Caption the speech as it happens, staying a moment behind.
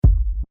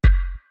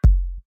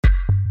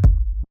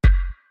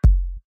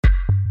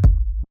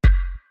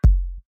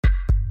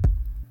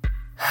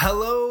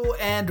Hello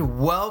and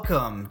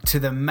welcome to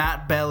the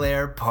Matt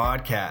Belair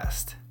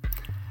podcast.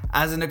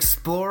 As an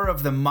explorer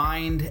of the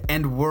mind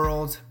and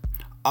world,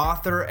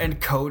 author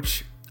and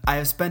coach, I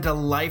have spent a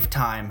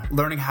lifetime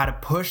learning how to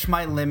push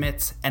my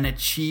limits and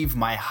achieve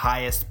my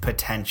highest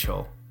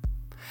potential.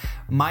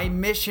 My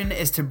mission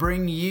is to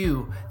bring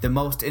you the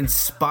most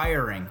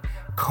inspiring,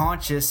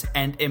 conscious,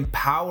 and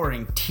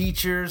empowering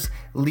teachers,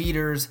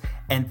 leaders,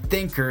 and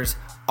thinkers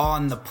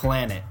on the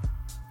planet.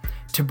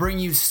 To bring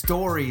you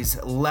stories,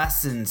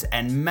 lessons,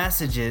 and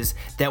messages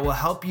that will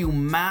help you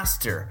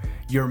master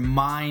your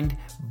mind,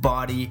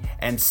 body,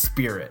 and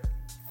spirit.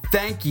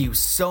 Thank you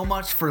so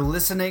much for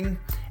listening,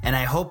 and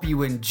I hope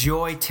you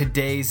enjoy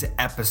today's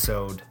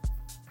episode.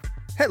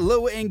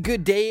 Hello and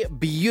good day,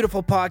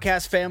 beautiful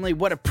podcast family.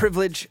 What a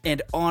privilege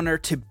and honor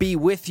to be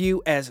with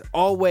you as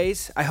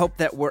always. I hope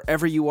that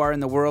wherever you are in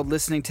the world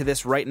listening to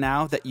this right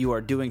now, that you are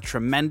doing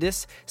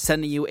tremendous.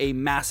 Sending you a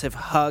massive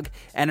hug,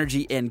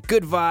 energy, and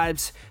good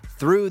vibes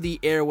through the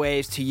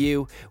airwaves to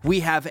you. We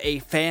have a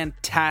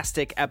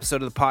fantastic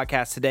episode of the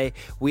podcast today.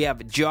 We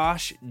have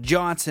Josh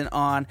Johnson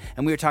on,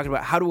 and we are talking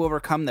about how to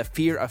overcome the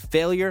fear of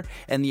failure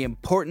and the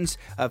importance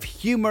of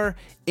humor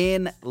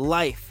in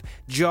life.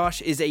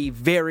 Josh is a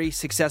very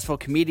successful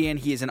comedian.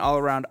 He is an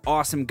all-around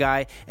awesome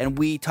guy, and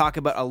we talk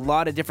about a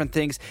lot of different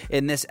things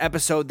in this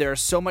episode. There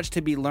is so much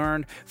to be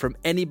learned from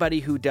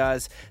anybody who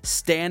does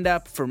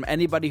stand-up, from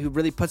anybody who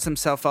really puts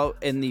himself out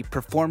in the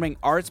performing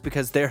arts,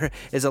 because there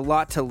is a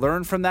lot to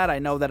learn from that. I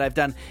know that I've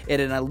done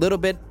it in a little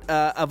bit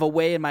of a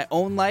way in my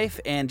own life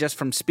and just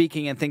from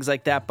speaking and things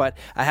like that, but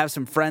I have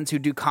some friends who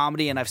do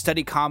comedy, and I've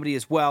studied comedy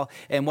as well,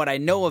 and what I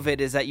know of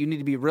it is that you need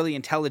to be really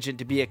intelligent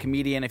to be a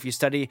comedian. If you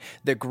study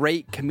the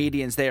great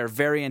comedians, they are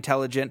very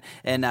intelligent,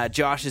 and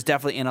Josh is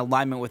definitely in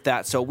alignment with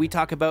that. So we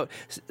talk about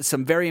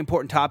some very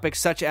important topics,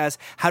 such as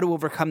how to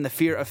overcome the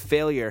fear of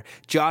failure.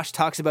 Josh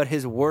talks about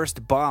his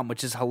worst bomb,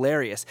 which is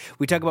hilarious.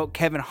 We talk about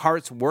Kevin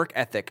Hart's work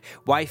ethic,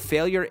 why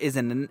failure is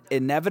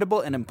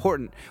inevitable and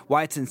important,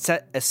 why it's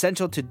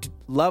essential to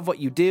love what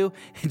you do.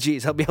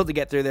 Geez, I'll be able to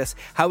get through this.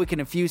 How we can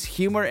infuse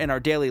humor in our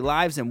daily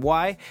lives and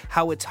why.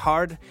 How it's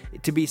hard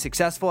to be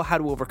successful. How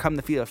to overcome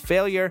the fear of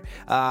failure.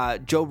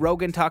 Joe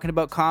Rogan talking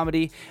about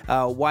comedy.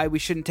 Why we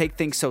shouldn't take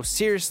things so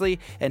seriously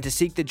and to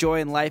seek the joy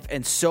in life,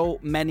 and so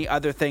many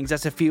other things.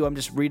 That's a few. I'm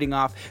just reading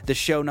off the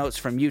show notes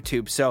from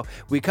YouTube. So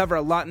we cover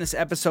a lot in this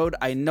episode.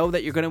 I know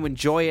that you're going to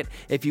enjoy it.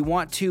 If you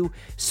want to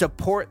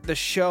support the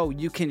show,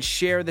 you can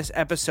share this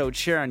episode.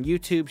 Share on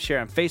YouTube, share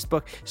on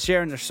Facebook,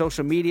 share on their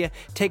social media.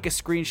 Take a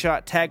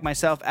screenshot, tag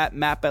myself at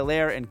Matt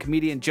Belair and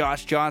comedian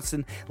Josh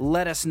Johnson.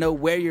 Let us know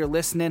where you're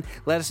listening.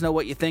 Let us know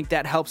what you think.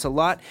 That helps a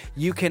lot.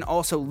 You can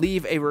also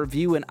leave a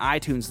review in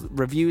iTunes.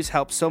 Reviews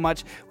help so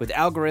much with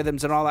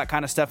algorithms and all that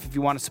kind of stuff if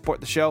you want to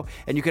support the show.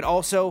 And you can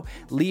also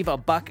leave a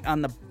buck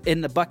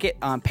in the bucket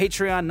on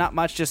Patreon. Not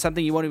much, just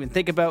something you won't even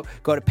think about.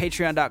 Go to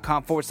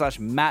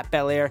patreon.com/Matt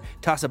Belair.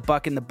 Toss a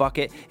buck in the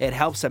bucket. It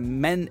helps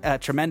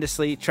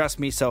tremendously. Trust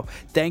me. So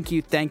thank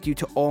you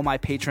to all my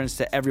patrons,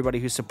 to everybody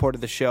who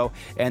supported the show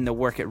and the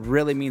work. It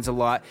really means a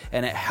lot,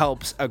 and it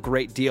helps a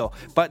great deal.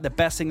 But the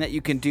best thing that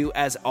you can do,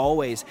 as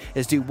always,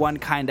 is do one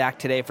kind act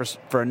today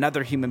for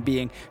another human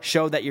being.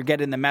 Show that you're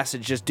getting the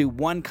message. Just do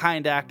one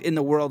kind act in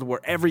the world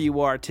wherever you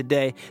are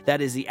today.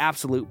 That is the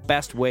absolute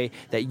best way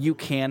that you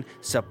can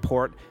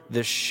support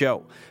the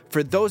show.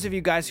 For those of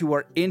you guys who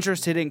are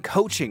interested in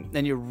coaching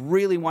and you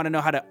really want to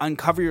know how to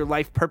uncover your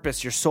life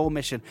purpose, your soul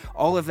mission,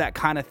 all of that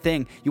kind of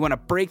thing, you want to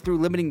break through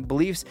limiting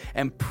beliefs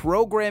and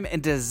program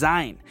and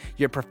design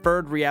your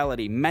preferred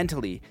reality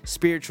mentally,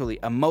 spiritually,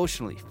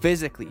 emotionally,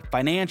 physically,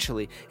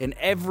 financially, in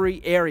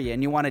every area,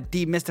 and you want to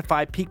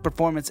demystify peak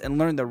performance and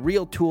learn the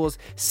real tools,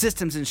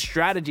 systems, and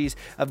strategies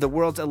of the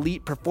world's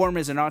elite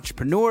performers and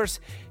entrepreneurs,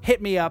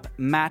 hit me up,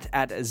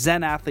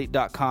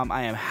 matt@zenathlete.com.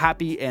 I am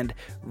happy and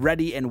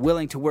ready and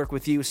willing to work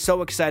with you.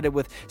 So excited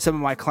with some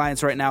of my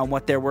clients right now and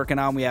what they're working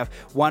on. We have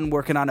one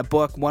working on a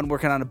book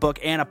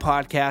and a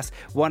podcast,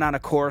 one on a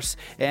course,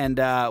 and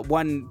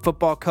one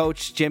football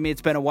coach, Jimmy.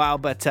 It's been a while,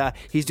 but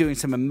he's doing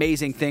some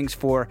amazing things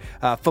for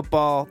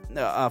football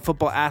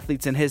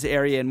athletes in his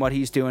area and what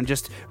he's doing.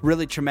 Just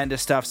really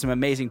tremendous stuff. Some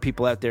amazing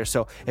people out there.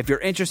 So if you're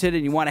interested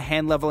and you want a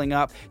hand leveling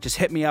up, just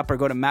hit me up or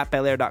go to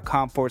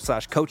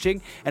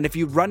mattbelair.com/coaching. And if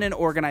you run an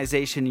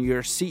organization,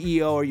 you're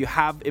CEO or you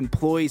have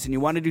employees and you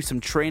want to do some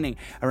training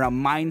around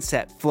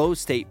mindset, flow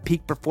state,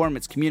 peak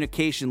performance,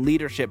 communication,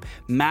 leadership,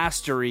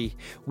 mastery,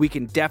 we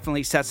can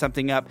definitely set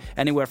something up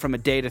anywhere from a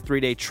day to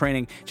 3-day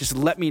training. Just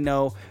let me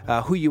know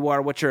who you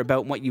are, what you're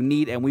about, and what you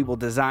need, and we will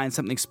design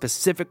something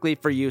specifically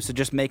for you. So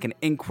just make an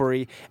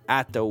inquiry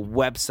at the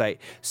website.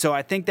 So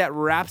I think that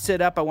wraps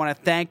it up. I want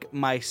to thank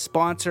my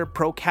sponsor,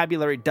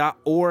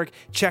 procabulary.org.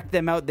 Check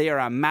them out. They are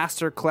a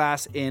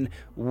masterclass in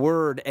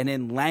word and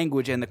in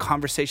language and the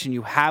conversation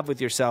you have with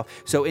yourself.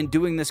 So in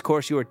doing this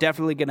course, you are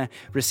definitely going to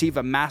receive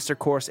a master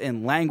course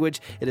in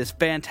language. It is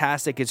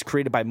fantastic. It's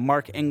created by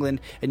Mark England,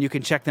 and you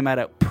can check them out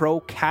at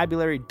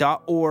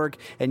procabulary.org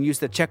and use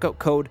the checkout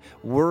code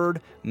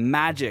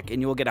WORDMAGIC,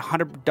 and you will get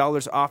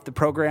 $100 off the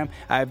program.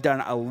 I've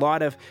done a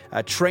lot of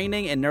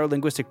training in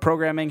neuro-linguistic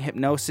programming,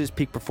 hypnosis,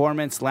 peak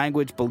performance,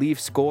 language,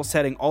 beliefs, goal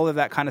setting, all of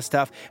that kind of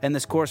stuff, and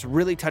this course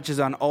really touches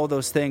on all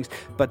those things,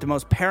 but the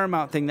most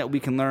paramount thing that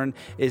we can learn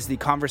is the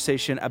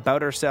conversation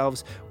about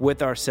ourselves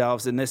with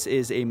ourselves, and this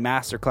is a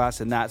masterclass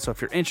in that. So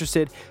if you're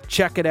interested,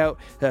 check it out,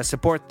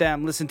 support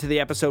them, listen to the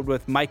episode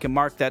with Mike and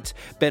Mark that's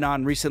been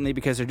on recently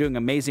because they're doing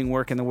amazing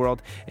work in the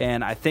world,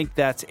 and I think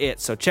that's it.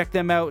 So check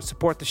them out,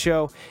 support the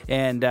show,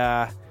 and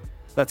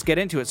let's get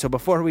into it. So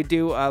before we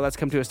do, let's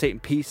come to a state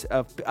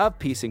of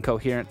peace and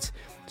coherence.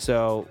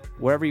 So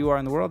wherever you are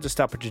in the world, just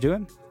stop what you're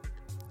doing.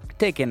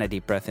 Take in a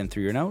deep breath in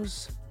through your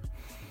nose.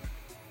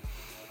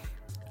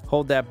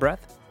 Hold that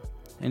breath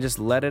and just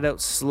let it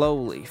out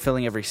slowly,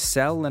 filling every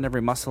cell and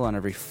every muscle and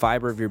every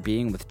fiber of your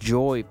being with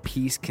joy,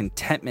 peace,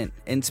 contentment,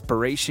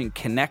 inspiration,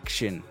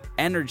 connection,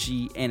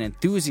 energy, and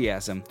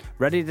enthusiasm,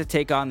 ready to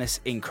take on this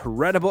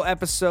incredible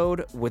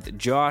episode with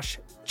Josh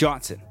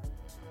Johnson.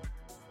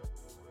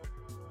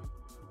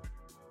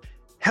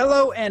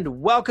 Hello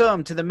and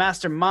welcome to the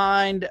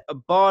Mastermind,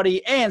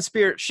 Body, and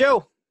Spirit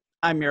Show.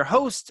 I'm your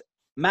host,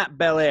 Matt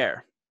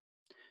Belair.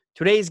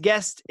 Today's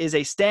guest is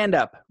a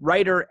stand-up,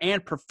 writer,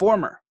 and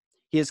performer.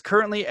 He is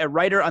currently a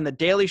writer on The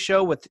Daily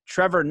Show with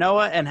Trevor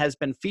Noah and has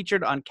been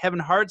featured on Kevin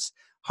Hart's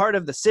Heart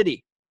of the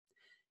City.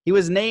 He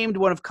was named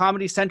one of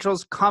Comedy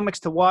Central's Comics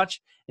to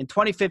Watch in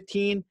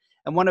 2015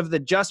 and one of the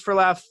Just for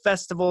Laugh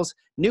Festival's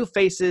New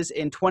Faces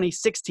in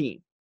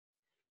 2016.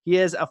 He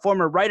is a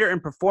former writer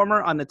and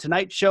performer on The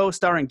Tonight Show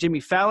starring Jimmy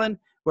Fallon,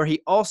 where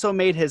he also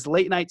made his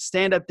late-night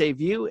stand-up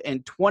debut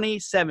in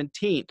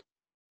 2017.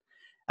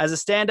 As a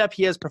stand-up,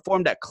 he has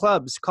performed at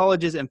clubs,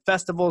 colleges, and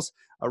festivals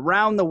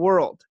around the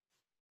world.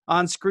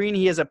 On screen,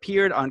 he has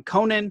appeared on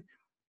Conan,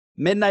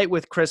 Midnight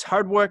with Chris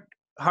Hardwick,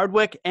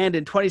 and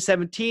in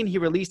 2017, he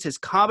released his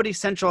Comedy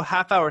Central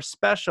half-hour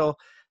special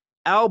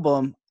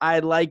album, I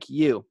Like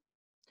You.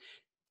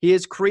 He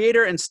is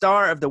creator and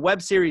star of the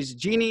web series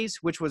Genies,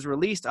 which was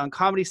released on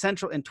Comedy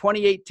Central in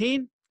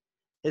 2018.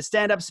 His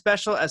stand-up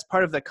special as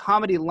part of the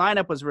comedy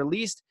lineup was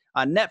released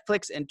on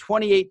Netflix in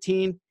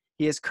 2018.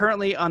 He is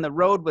currently on the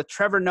road with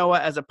Trevor Noah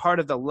as a part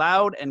of the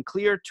Loud and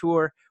Clear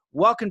tour.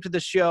 Welcome to the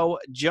show,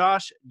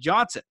 Josh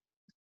Johnson.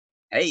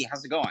 Hey,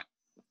 how's it going?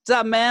 What's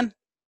up, man?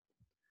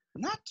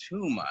 Not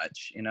too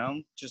much,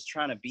 just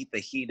trying to beat the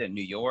heat in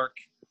New York,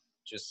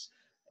 just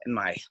in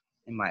my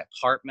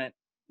apartment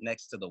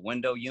next to the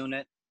window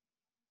unit.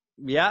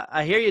 Yeah,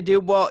 I hear you,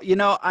 dude. Well,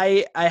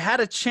 I had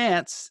a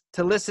chance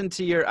to listen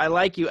to your I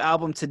Like You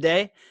album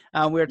today.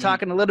 We were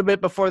talking a little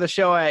bit before the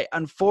show. I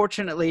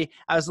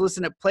was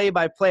listening to play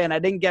by play and I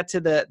didn't get to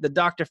the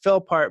Dr.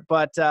 Phil part,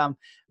 but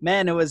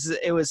man, it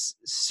was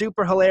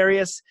super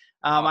hilarious.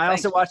 I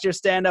also watched your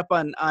stand up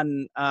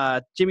on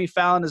Jimmy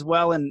Fallon as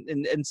well,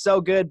 and so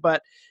good.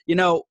 But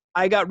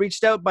I got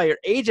reached out by your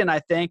agent, I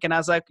think, and I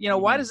was like,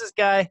 why does this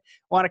guy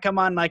want to come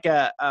on like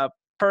a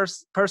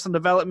personal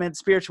development,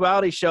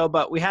 spirituality show?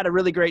 But we had a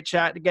really great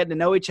chat to get to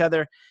know each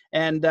other.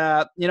 And,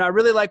 I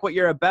really like what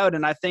you're about.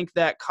 And I think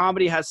that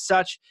comedy has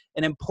such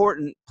an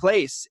important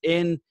place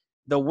in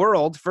the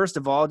world, first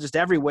of all, just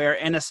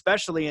everywhere, and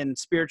especially in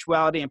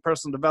spirituality and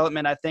personal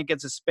development. I think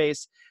it's a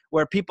space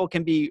where people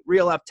can be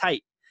real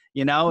uptight,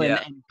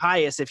 and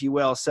pious, if you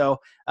will. So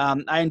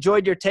I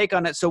enjoyed your take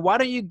on it. So why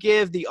don't you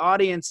give the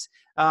audience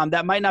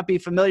that might not be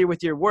familiar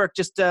with your work,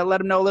 just let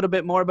them know a little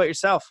bit more about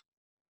yourself.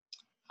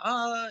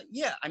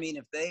 Yeah, I mean,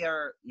 if they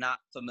are not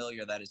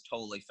familiar, that is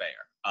totally fair.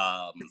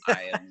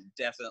 I am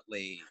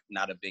definitely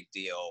not a big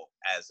deal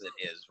as it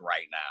is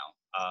right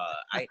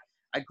now.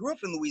 I grew up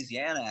in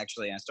Louisiana,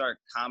 actually, and I started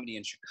comedy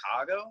in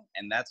Chicago,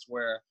 and that's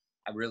where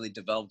I really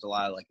developed a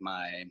lot of like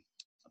my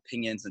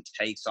opinions and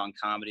takes on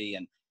comedy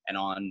and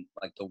on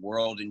like the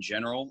world in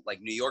general. Like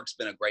New York's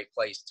been a great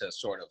place to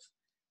sort of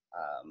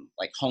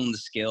like hone the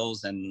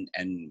skills and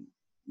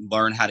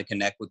learn how to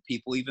connect with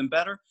people even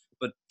better.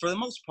 But for the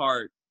most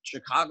part,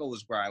 Chicago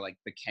was where I like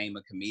became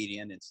a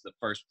comedian. It's the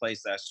first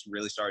place that I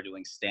really started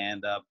doing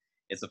stand-up.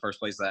 It's the first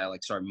place that I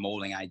like started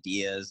molding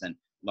ideas and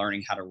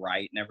learning how to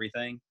write and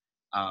everything.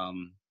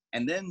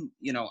 And then,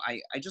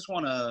 I just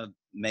want to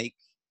make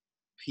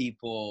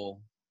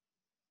people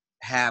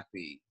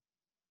happy.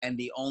 And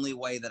the only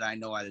way that I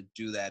know how to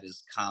do that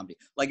is comedy.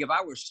 Like if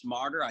I were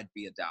smarter, I'd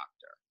be a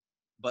doctor.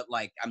 But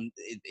like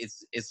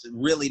it's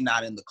really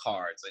not in the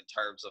cards in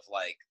terms of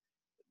like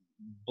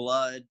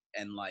blood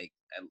and like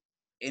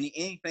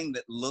anything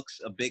that looks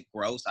a bit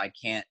gross, I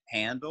can't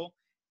handle.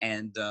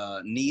 And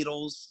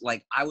needles,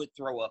 like I would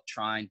throw up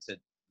trying to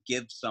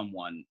give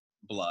someone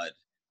blood.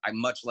 I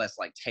much less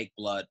like take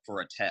blood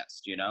for a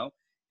test,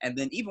 And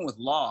then even with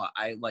law,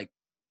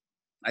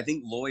 I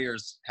think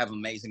lawyers have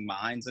amazing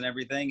minds and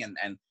everything.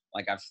 And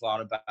like I've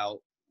thought about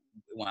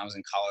when I was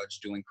in college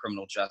doing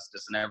criminal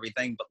justice and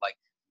everything, but like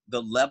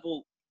the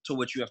level to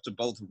which you have to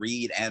both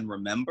read and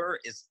remember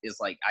is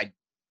like,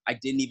 I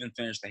didn't even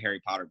finish the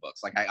Harry Potter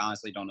books. Like I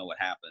honestly don't know what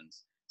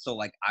happens. So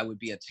like I would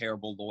be a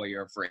terrible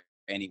lawyer for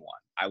anyone.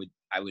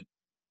 I would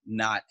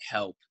not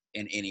help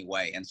in any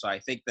way. And so I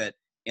think that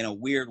in a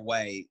weird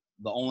way,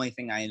 the only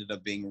thing I ended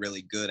up being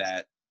really good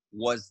at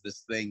was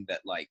this thing that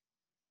like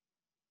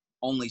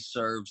only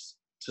serves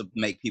to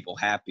make people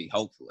happy,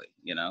 hopefully,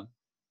 you know?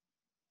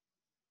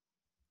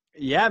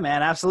 Yeah,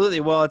 man, absolutely.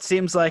 Well, it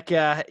seems like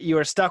you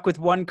were stuck with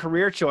one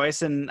career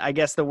choice, and I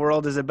guess the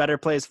world is a better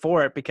place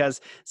for it because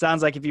it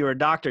sounds like if you were a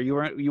doctor, you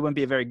wouldn't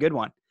be a very good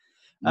one.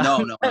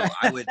 No, no, no.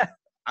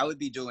 I would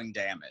be doing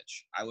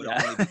damage. I would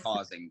Yeah. only be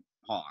causing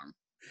harm.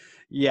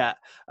 Yeah.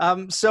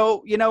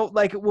 So,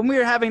 like when we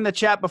were having the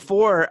chat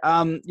before,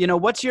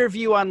 what's your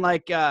view on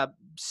like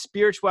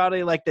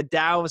spirituality, like the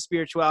Tao of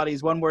spirituality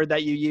is one word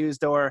that you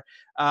used, or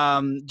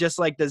just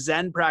like the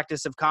Zen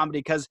practice of comedy?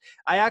 Because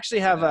I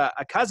actually have Yeah.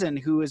 a cousin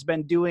who has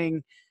been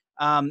doing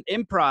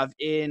improv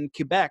in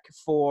Quebec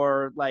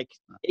for like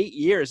 8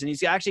 years, and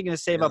he's actually going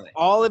to save up Really?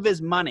 all of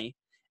his money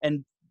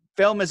and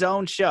film his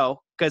own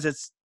show because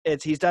it's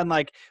he's done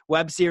like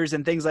web series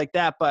and things like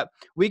that. But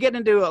we get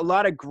into a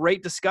lot of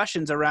great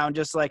discussions around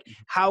just like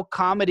how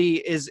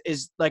comedy is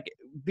like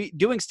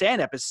doing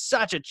stand up is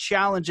such a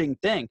challenging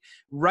thing.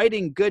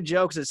 Writing good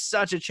jokes is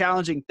such a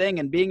challenging thing,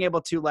 and being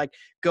able to like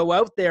go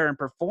out there and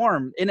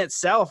perform in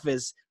itself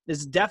is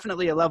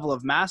definitely a level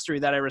of mastery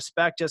that I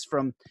respect just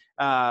from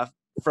a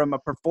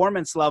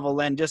performance level,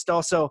 and just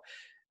also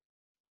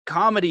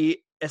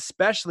comedy,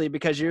 especially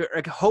because you're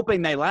like,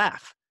 hoping they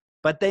laugh,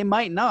 but they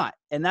might not.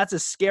 And that's a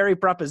scary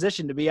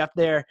proposition to be up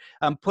there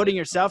putting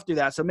yourself through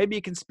that. So maybe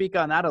you can speak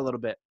on that a little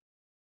bit.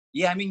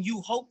 Yeah, I mean,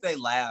 you hope they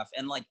laugh,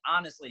 and like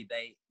honestly,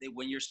 they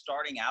when you're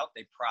starting out,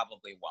 they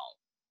probably won't.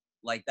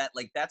 Like that,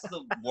 like that's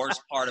the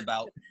worst part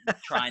about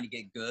trying to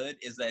get good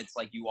is that it's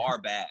like you are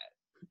bad.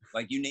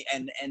 Like you need,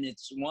 and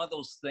it's one of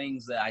those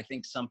things that I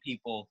think some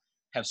people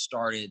have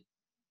started.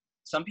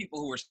 Some people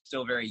who are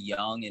still very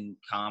young in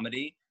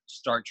comedy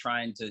start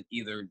trying to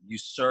either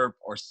usurp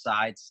or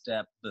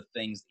sidestep the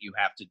things that you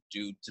have to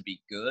do to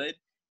be good,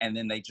 and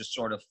then they just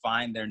sort of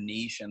find their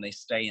niche and they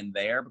stay in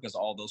there because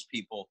all those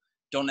people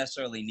don't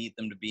necessarily need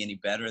them to be any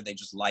better. They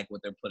just like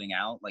what they're putting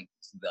out, like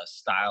the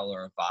style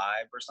or a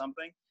vibe or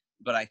something.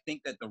 But I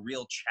think that the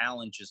real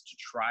challenge is to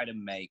try to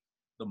make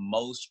the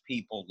most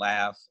people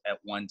laugh at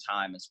one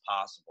time as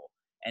possible.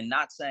 And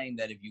not saying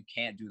that if you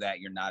can't do that,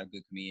 you're not a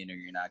good comedian or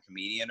you're not a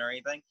comedian or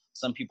anything.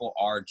 Some people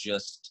are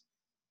just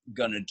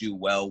going to do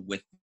well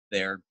with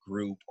their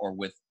group or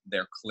with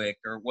their clique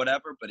or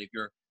whatever. But if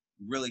you're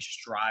really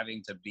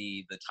striving to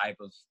be the type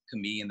of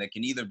comedian that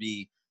can either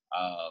be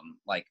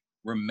like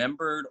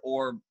remembered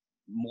or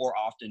more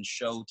often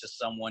show to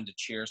someone to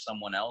cheer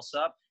someone else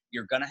up,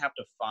 you're going to have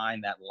to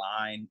find that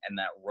line and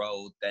that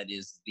road that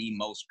is the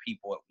most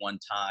people at one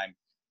time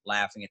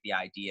laughing at the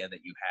idea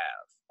that you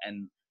have.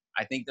 And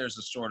I think there's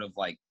a sort of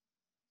like,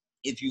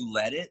 if you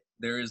let it,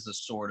 there is a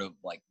sort of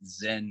like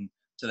zen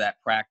to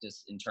that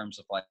practice in terms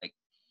of like,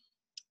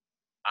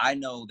 I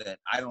know that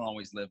I don't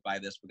always live by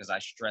this because I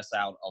stress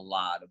out a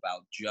lot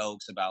about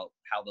jokes, about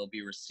how they'll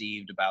be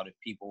received, about if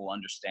people will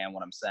understand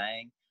what I'm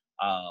saying.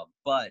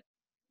 But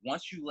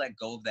once you let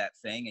go of that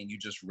thing and you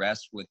just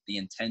rest with the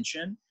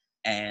intention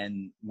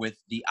and with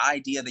the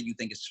idea that you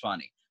think is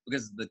funny,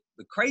 because the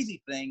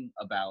crazy thing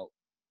about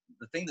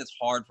the thing that's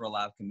hard for a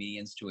lot of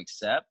comedians to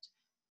accept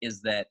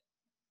is that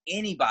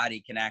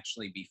anybody can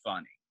actually be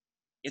funny.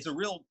 It's a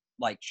real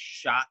like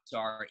shot to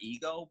our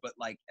ego, but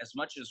like as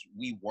much as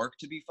we work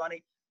to be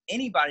funny,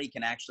 anybody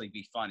can actually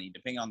be funny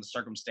depending on the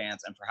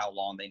circumstance and for how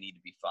long they need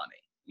to be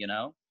funny, you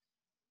know?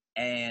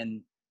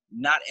 And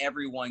not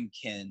everyone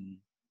can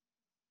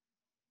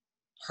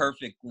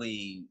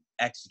perfectly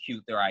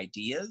execute their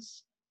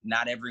ideas.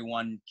 Not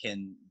everyone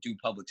can do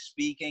public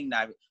speaking.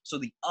 So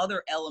the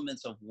other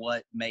elements of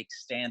what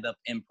makes stand-up,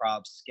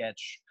 improv,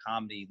 sketch,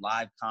 comedy,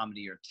 live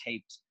comedy, or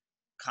taped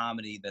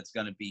comedy that's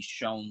going to be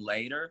shown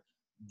later,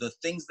 the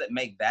things that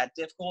make that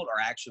difficult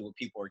are actually what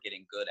people are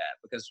getting good at,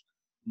 because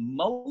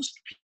most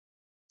people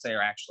say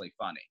are actually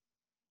funny.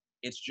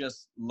 It's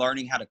just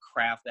learning how to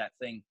craft that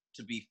thing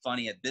to be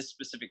funny at this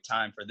specific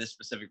time for this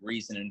specific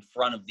reason in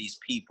front of these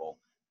people,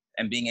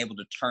 and being able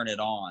to turn it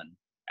on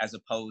as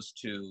opposed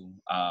to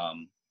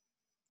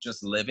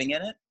just living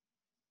in it.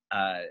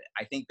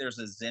 I think there's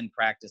a Zen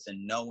practice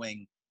in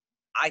knowing,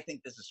 I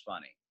think this is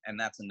funny, and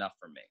that's enough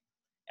for me.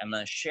 I'm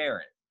going to share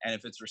it. And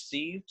if it's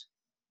received,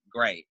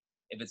 great.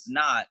 If it's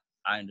not,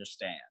 I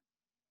understand.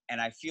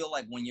 And I feel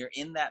like when you're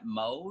in that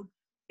mode,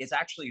 it's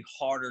actually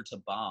harder to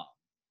bomb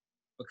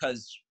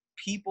because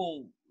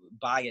people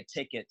buy a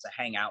ticket to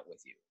hang out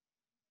with you.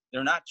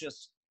 They're not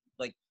just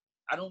like,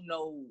 I don't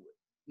know,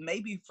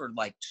 maybe for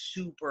like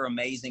super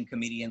amazing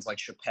comedians like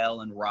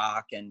Chappelle and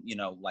Rock and, you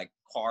know, like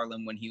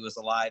Carlin when he was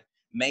alive,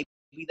 maybe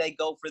they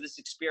go for this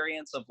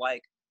experience of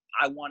like,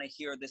 I want to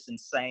hear this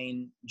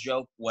insane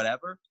joke,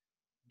 whatever.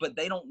 But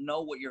they don't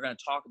know what you're going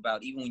to talk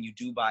about, even when you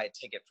do buy a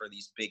ticket for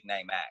these big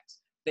name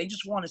acts. They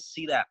just want to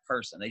see that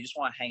person. They just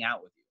want to hang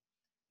out with you.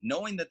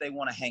 Knowing that they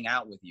want to hang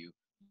out with you,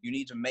 you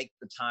need to make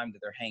the time that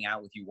they're hanging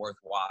out with you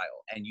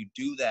worthwhile. And you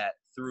do that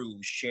through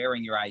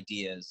sharing your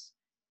ideas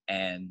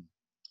and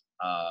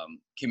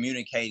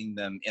communicating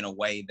them in a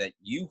way that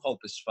you hope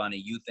is funny,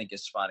 you think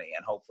is funny,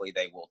 and hopefully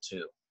they will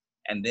too.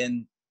 And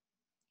then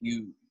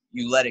you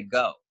let it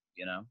go,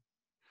 you know?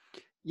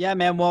 Yeah,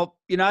 man. Well,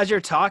 as you're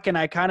talking,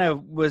 I kind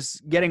of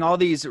was getting all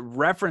these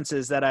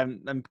references that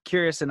I'm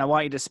curious and I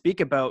want you to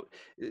speak about.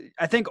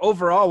 I think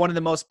overall, one of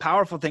the most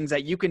powerful things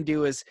that you can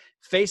do is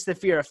face the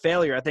fear of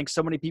failure. I think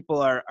so many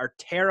people are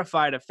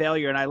terrified of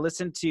failure. And I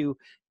listened to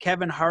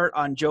Kevin Hart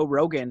on Joe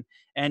Rogan,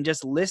 and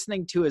just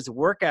listening to his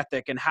work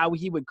ethic and how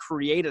he would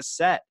create a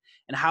set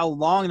and how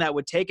long that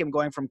would take him,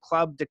 going from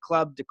club to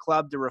club to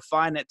club to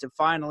refine it to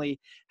finally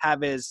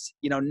have his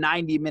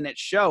 90-minute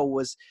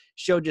show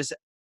just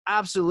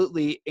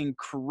absolutely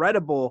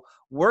incredible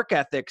work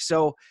ethic.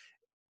 So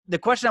the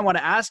question I want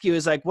to ask you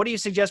is, like, what do you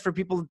suggest for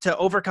people to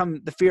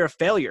overcome the fear of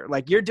failure?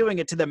 Like, you're doing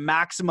it to the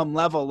maximum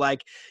level,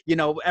 like,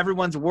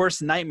 everyone's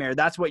worst nightmare.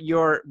 That's what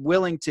you're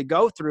willing to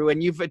go through.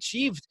 And you've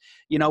achieved,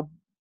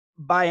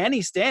 by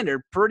any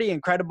standard, pretty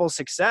incredible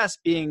success,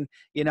 being,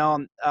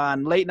 on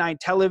late night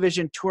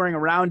television, touring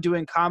around,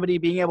 doing comedy,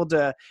 being able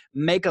to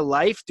make a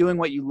life, doing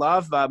what you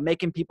love,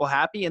 making people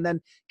happy, and then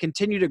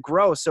continue to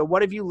grow. So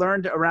what have you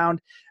learned around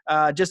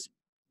just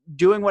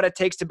doing what it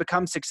takes to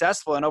become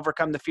successful and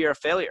overcome the fear of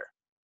failure?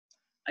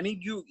 I mean,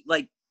 you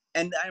like,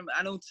 and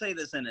I don't say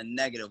this in a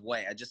negative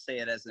way. I just say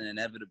it as an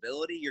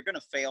inevitability. You're going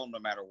to fail no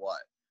matter what.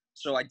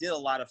 So I did a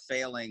lot of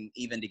failing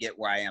even to get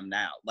where I am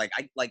now.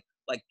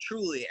 Like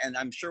truly, and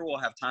I'm sure we'll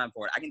have time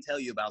for it, I can tell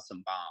you about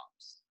some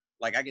bombs.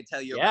 Like, I can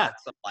tell you about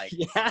some,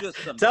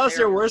 just some tell us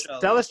your worst shows.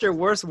 Tell us your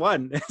worst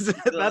one.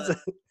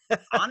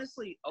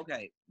 Honestly,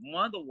 okay,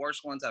 one of the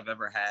worst ones I've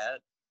ever had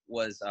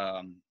was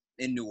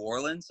in New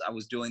Orleans. I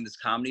was doing this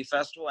comedy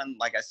festival, and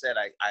like I said,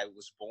 I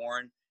was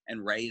born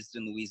and raised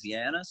in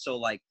Louisiana, so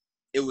like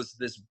it was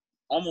this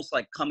almost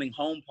like coming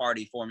home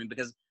party for me,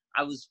 because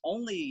I was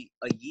only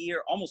a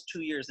year, almost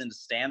 2 years into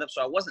stand-up,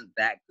 so I wasn't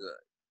that good.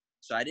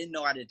 So I didn't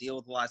know how to deal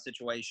with a lot of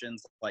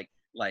situations. Like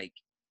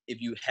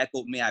if you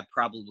heckled me, I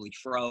probably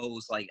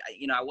froze. Like,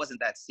 I wasn't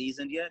that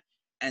seasoned yet.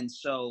 And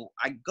so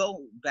I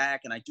go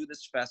back and I do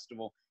this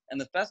festival, and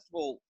the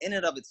festival in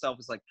and of itself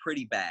is like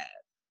pretty bad.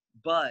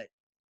 But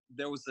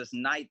there was this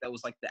night that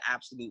was like the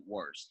absolute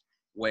worst,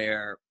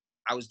 where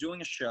I was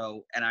doing a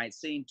show and I had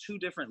seen two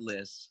different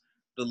lists,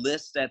 the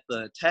list at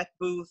the tech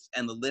booth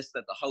and the list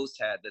that the host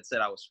had that said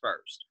I was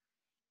first.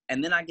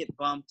 And then I get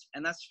bumped,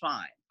 and that's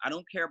fine. I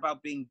don't care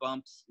about being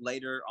bumped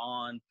later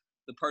on.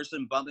 The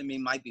person bumping me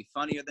might be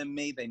funnier than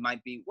me. They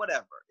might be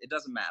whatever. It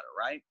doesn't matter,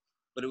 right?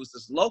 But it was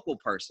this local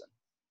person,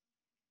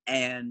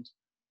 and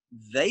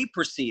they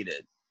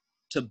proceeded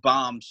to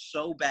bomb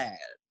so bad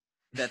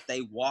that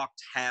they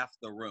walked half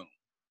the room.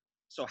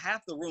 So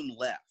half the room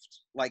left,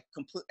 like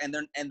complete, and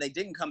they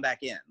didn't come back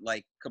in,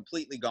 like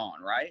completely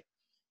gone, right?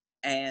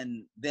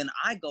 And then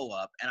I go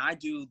up and I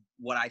do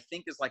what I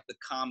think is like the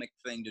comic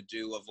thing to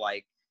do, of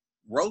like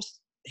roast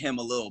him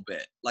a little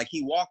bit. Like,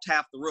 he walked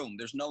half the room.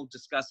 There's no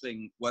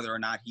discussing whether or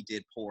not he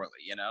did poorly.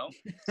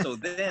 So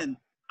then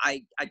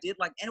I did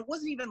like, and it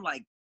wasn't even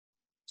like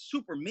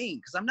super mean,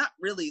 because I'm not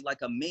really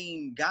like a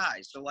mean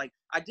guy. So like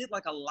I did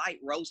like a light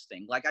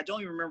roasting. Like, I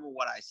don't even remember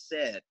what I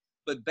said,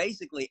 but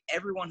basically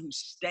everyone who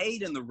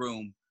stayed in the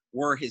room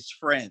were his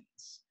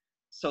friends.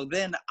 So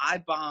then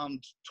I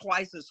bombed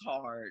twice as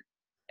hard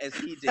as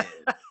he did.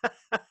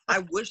 I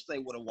wish they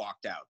would have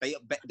walked out. They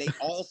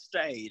all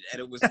stayed,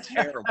 and it was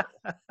terrible.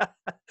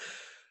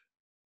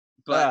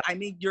 But I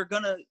mean, you're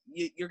gonna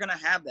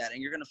have that,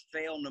 and you're gonna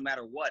fail no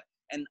matter what.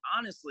 And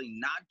honestly,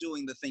 not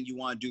doing the thing you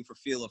want to do for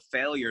fear of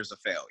failure is a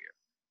failure.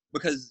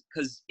 Because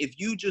if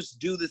you just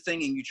do the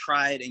thing and you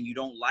try it and you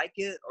don't like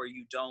it, or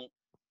you don't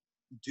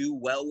do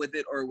well with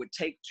it, or it would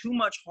take too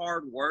much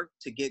hard work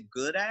to get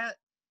good at,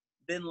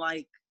 then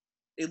like,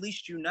 at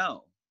least and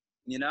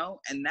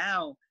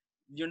now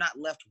you're not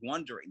left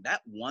wondering.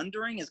 That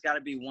wondering has got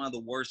to be one of the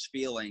worst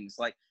feelings.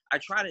 Like, I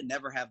try to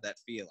never have that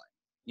feeling,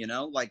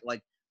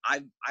 like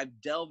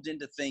I've delved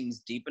into things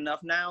deep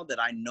enough now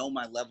that I know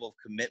my level of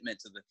commitment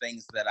to the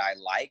things that I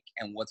like,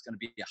 and what's going to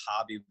be a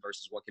hobby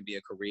versus what can be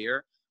a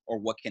career, or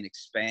what can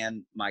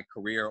expand my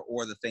career,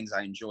 or the things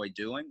I enjoy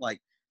doing. Like,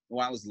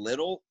 when I was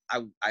little,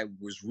 I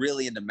was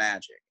really into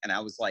magic, and I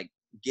was like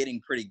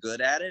getting pretty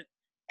good at it.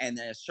 And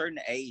at a certain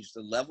age,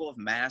 the level of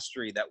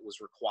mastery that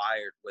was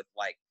required with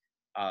like,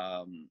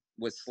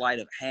 with sleight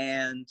of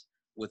hand,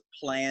 with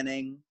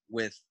planning,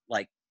 with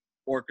like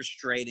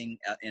orchestrating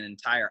an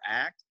entire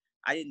act,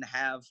 I didn't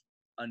have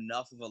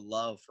enough of a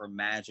love for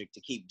magic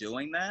to keep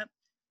doing that.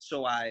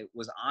 So I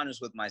was honest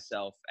with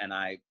myself, and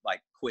I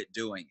like quit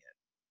doing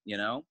it,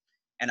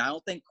 And I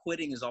don't think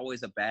quitting is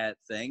always a bad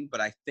thing,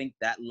 but I think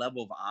that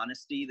level of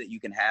honesty that you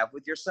can have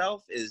with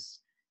yourself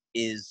is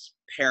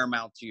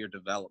paramount to your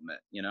development,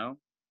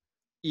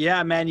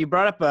 Yeah, man, you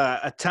brought up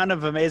a ton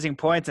of amazing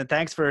points, and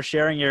thanks for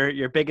sharing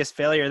your biggest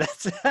failure.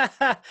 That's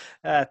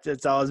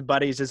it's all his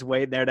buddies just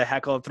waiting there to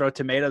heckle and throw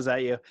tomatoes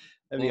at you.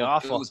 That'd be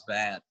awful. It was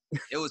bad.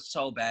 It was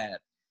so bad.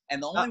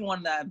 And the only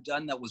one that I've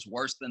done that was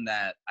worse than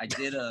that, I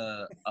did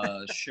a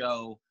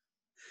show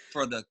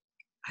for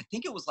I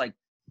think it was like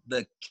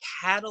the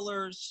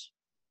Cattlers,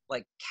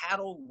 like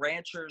Cattle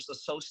Ranchers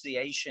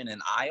Association in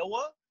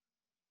Iowa.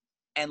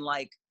 And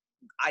like,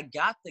 I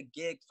got the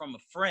gig from a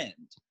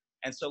friend.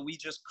 And so we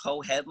just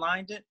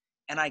co-headlined it.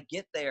 And I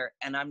get there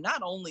and I'm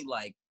not only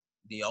like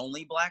the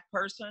only Black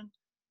person,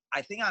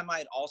 I think I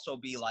might also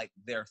be like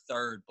their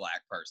third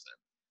Black person.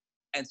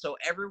 And so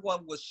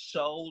everyone was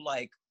so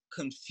like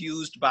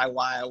confused by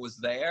why I was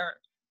there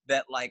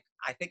that like,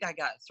 I think I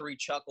got 3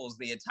 chuckles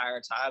the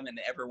entire time. And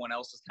everyone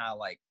else was kind of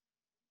like,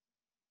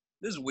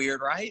 this is weird,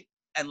 right?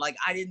 And like,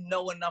 I didn't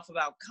know enough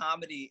about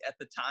comedy at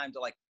the time to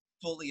like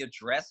fully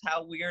address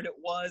how weird it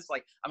was.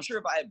 Like, I'm sure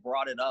if I had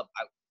brought it up,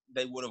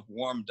 they would have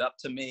warmed up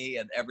to me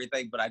and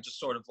everything, but I just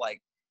sort of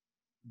like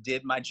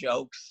did my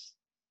jokes,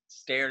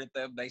 stared at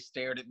them, they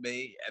stared at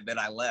me, and then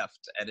I left.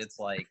 And it's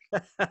like,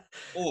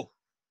 oh,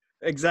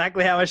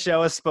 Exactly how a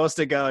show is supposed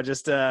to go.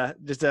 Just a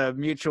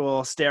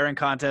mutual staring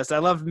contest. I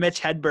love Mitch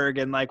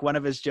Hedberg, and like one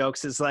of his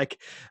jokes is like,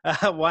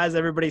 "Why is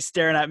everybody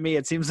staring at me?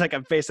 It seems like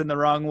I'm facing the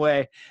wrong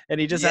way." And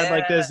he just had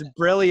like yeah. this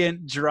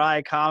brilliant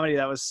dry comedy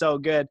that was so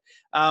good.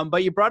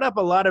 But you brought up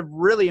a lot of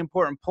really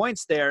important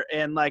points there,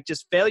 and like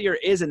just failure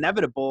is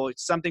inevitable.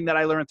 It's something that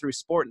I learned through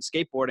sport and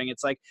skateboarding.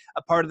 It's like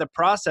a part of the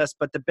process.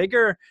 But the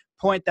bigger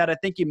point that I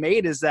think you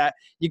made is that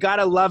you got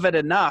to love it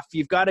enough.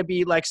 You've got to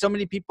be like, so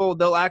many people,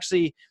 they'll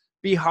actually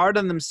be hard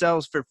on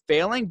themselves for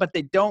failing, but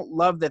they don't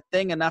love the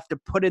thing enough to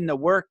put in the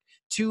work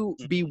to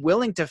be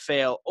willing to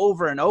fail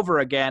over and over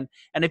again.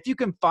 And if you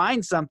can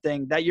find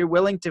something that you're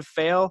willing to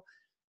fail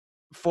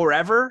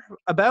forever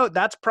about,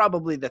 that's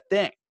probably the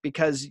thing,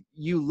 because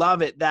you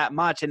love it that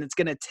much. And it's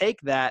going to take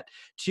that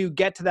to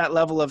get to that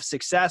level of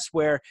success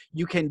where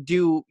you can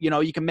do,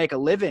 you can make a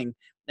living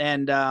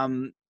and,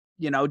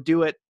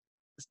 do it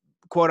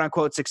quote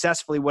unquote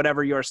successfully,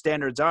 whatever your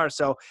standards are.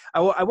 So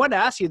I want to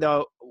ask you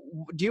though,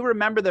 do you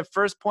remember the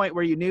first point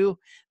where you knew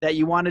that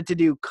you wanted to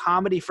do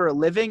comedy for a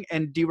living?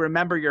 And do you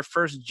remember your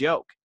first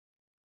joke?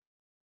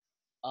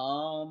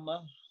 I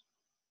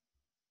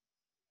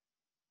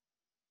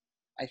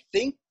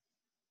think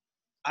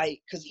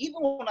because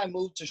even when I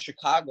moved to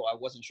Chicago, I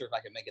wasn't sure if I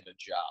could make it a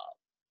job.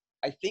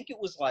 I think it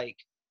was like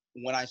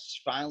when I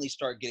finally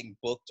started getting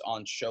booked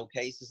on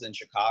showcases in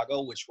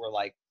Chicago, which were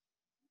like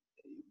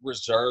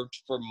reserved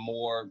for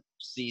more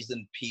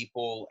seasoned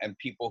people and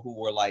people who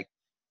were like,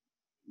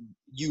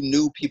 you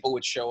knew people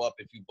would show up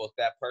if you booked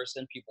that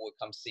person, people would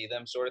come see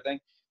them, sort of thing.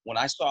 When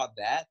I saw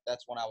that,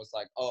 that's when I was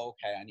like, oh,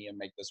 okay, I need to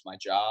make this my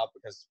job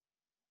because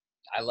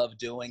I love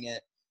doing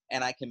it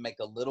and I can make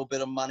a little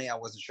bit of money. I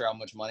wasn't sure how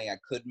much money I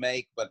could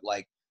make, but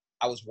like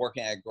I was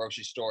working at a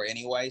grocery store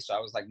anyway. So I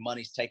was like,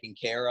 money's taken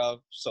care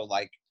of. So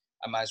like,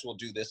 I might as well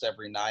do this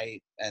every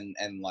night. And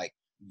like,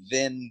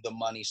 then the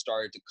money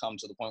started to come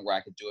to the point where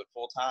I could do it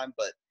full time.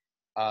 But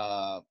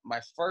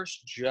my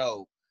first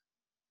joke,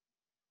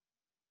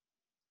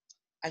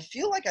 I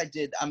feel like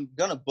I'm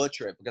going to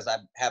butcher it because I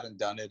haven't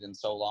done it in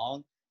so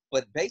long.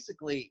 But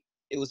basically,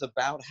 it was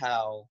about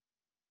how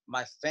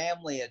my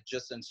family had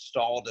just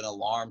installed an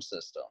alarm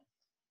system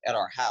at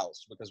our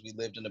house because we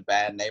lived in a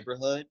bad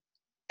neighborhood.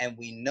 And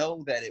we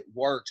know that it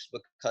works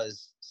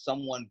because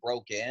someone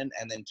broke in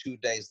and then 2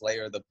 days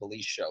later, the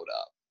police showed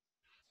up.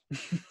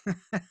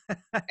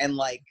 And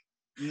like,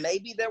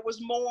 maybe there was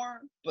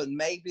more, but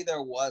maybe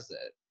there wasn't.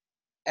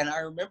 And I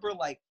remember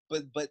like,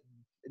 but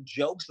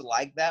jokes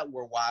like that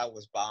were why I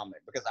was bombing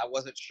because I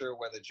wasn't sure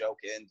where the joke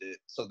ended.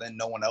 So then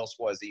no one else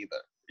was either,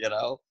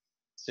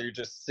 So you're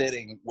just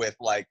sitting with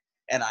like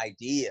an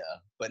idea,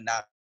 but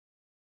not.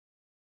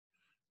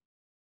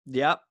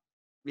 Yep.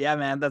 Yeah,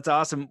 man, that's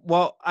awesome.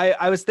 Well,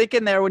 I was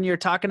thinking there when you're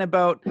talking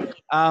about,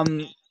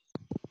 hold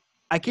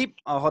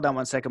on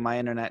one second. My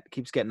internet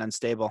keeps getting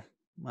unstable.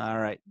 All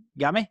right.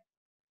 Got me?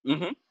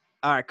 Mm-hmm.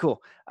 All right,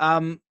 cool.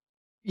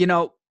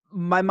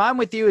 My Mom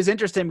with You is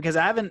interesting because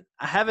I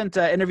haven't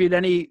interviewed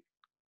any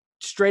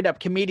straight up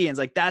comedians.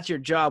 Like that's your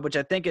job, which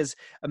I think is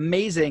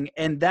amazing.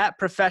 And that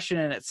profession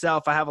in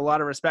itself, I have a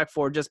lot of respect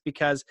for just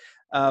because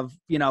of,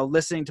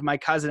 listening to my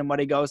cousin and what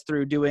he goes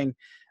through doing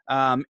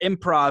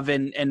improv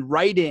and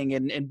writing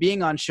and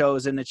being on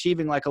shows and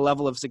achieving like a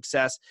level of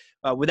success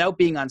without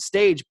being on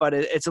stage. But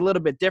it's a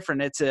little bit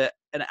different. It's an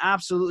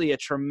absolutely a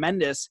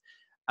tremendous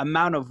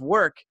amount of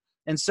work.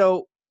 And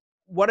so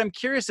what I'm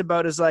curious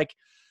about is like,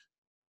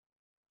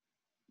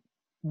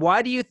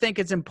 why do you think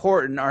it's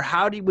important, or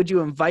would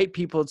you invite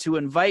people to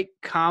invite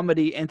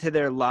comedy into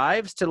their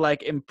lives to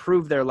like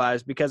improve their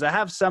lives? Because I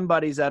have some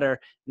buddies that are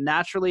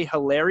naturally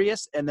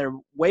hilarious and they're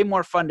way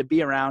more fun to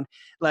be around.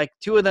 Like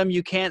two of them,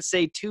 you can't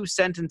say 2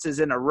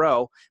 sentences in a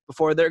row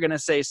before they're going to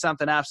say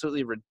something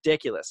absolutely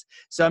ridiculous.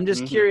 So I'm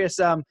just curious,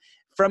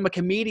 from a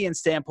comedian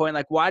standpoint,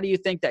 like why do you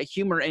think that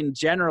humor in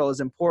general is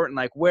important?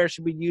 Like where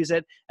should we use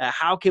it?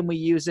 How can we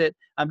use it?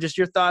 Just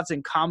your thoughts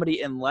on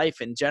comedy in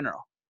life in general.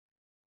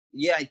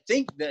 Yeah, I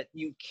think that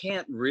you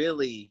can't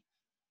really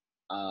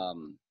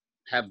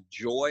have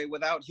joy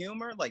without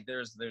humor. Like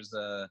there's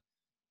a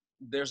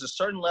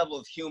certain level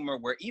of humor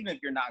where even if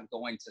you're not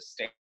going to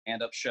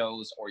stand-up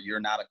shows or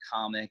you're not a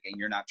comic and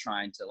you're not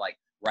trying to like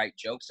write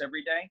jokes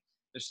every day,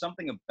 there's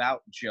something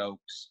about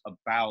jokes,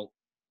 about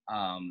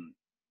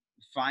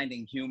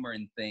finding humor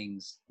in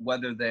things,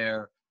 whether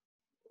they're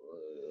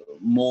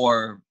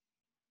more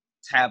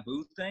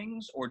taboo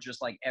things or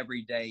just like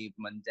everyday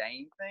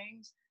mundane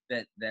things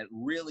that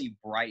really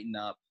brighten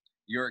up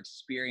your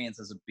experience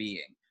as a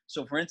being.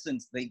 So for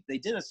instance, they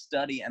did a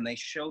study and they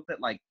showed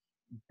that like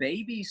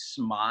babies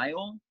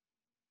smile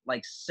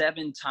like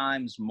 7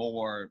 times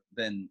more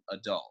than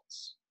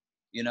adults.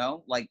 You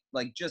know, like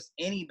just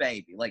any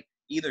baby, like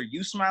either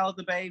you smile at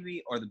the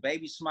baby or the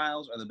baby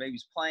smiles or the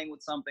baby's playing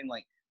with something.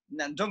 Like,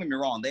 now, don't get me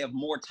wrong, they have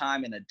more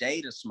time in a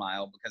day to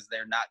smile because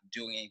they're not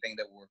doing anything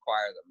that will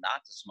require them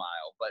not to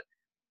smile. But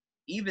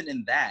even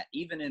in that,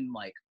 even in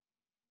like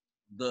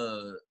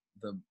the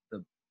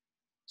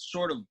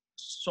sort of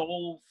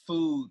soul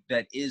food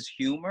that is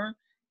humor,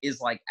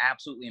 is like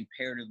absolutely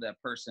imperative that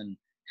person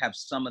have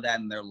some of that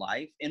in their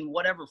life in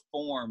whatever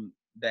form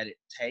that it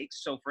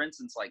takes. So for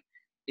instance, like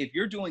if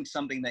you're doing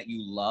something that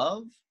you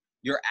love,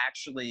 you're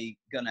actually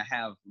going to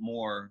have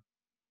more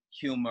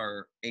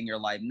humor in your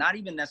life. Not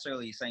even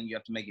necessarily saying you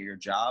have to make it your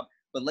job,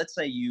 but let's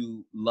say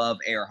you love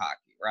air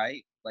hockey,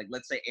 right? Like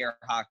let's say air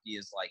hockey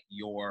is like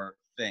your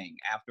thing.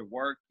 After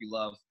work, you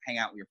love hang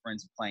out with your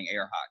friends and playing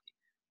air hockey.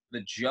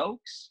 The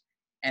jokes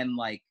and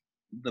like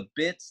the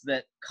bits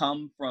that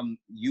come from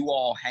you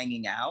all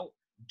hanging out,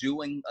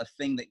 doing a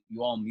thing that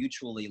you all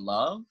mutually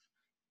love,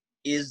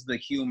 is the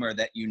humor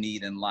that you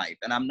need in life.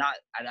 And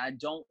I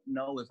don't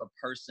know if a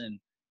person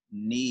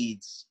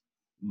needs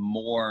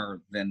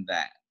more than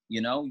that.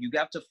 You know, you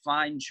have to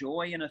find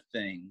joy in a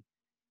thing,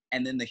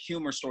 and then the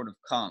humor sort of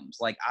comes.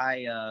 Like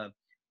I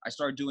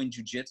started doing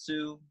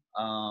jujitsu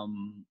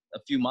a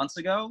few months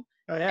ago,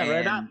 Oh yeah,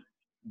 right on. and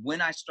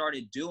when I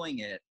started doing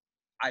it,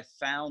 I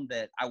found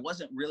that I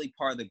wasn't really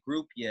part of the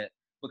group yet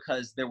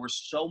because there were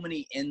so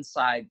many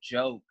inside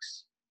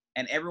jokes,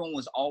 and everyone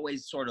was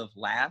always sort of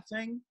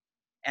laughing,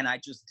 and I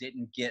just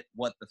didn't get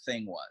what the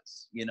thing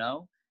was, you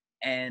know?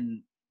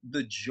 And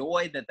the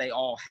joy that they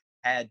all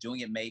had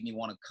doing it made me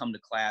want to come to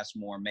class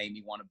more, made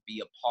me want to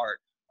be a part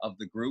of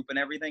the group and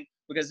everything,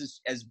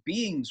 because as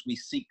beings we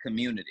seek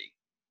community,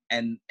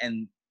 and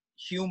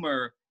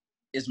humor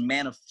is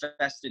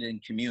manifested in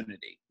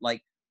community.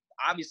 Like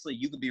obviously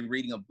you could be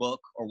reading a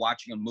book or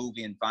watching a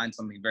movie and find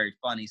something very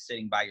funny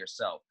sitting by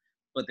yourself,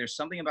 but there's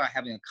something about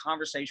having a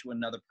conversation with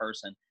another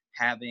person,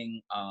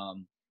 having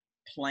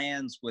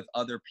plans with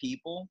other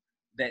people,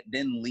 that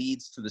then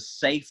leads to the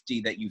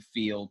safety that you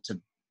feel to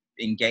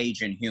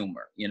engage in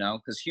humor, you know,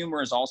 because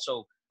humor is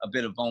also a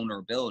bit of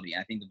vulnerability.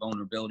 I think the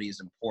vulnerability is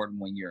important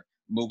when you're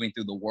moving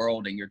through the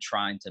world and you're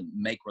trying to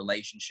make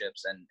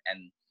relationships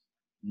and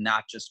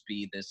not just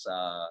be this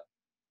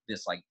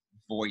like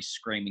voice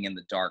screaming in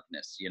the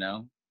darkness, you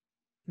know?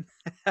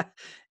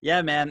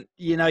 Yeah, man.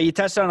 You know, you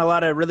touched on a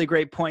lot of really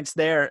great points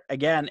there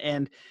again.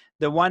 And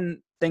the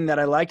one thing that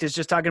I liked is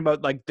just talking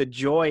about like the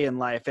joy in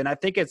life. And I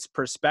think it's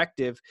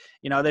perspective.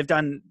 You know, they've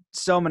done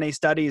so many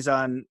studies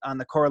on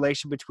the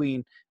correlation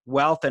between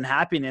wealth and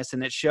happiness.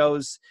 And it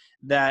shows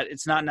that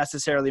it's not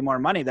necessarily more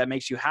money that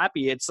makes you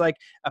happy. It's like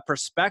a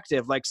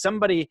perspective. Like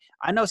somebody,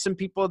 I know some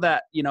people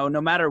that, you know,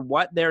 no matter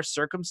what their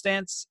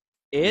circumstance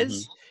Mm-hmm.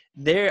 is,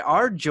 they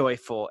are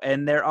joyful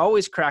and they're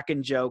always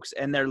cracking jokes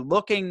and they're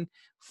looking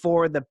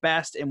for the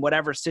best in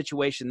whatever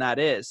situation that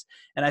is.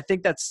 And I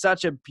think that's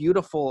such a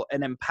beautiful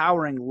and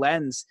empowering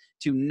lens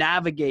to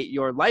navigate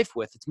your life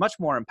with. It's much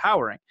more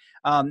empowering.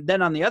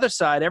 Then on the other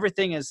side,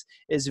 everything is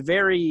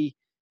very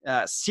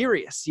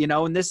serious, you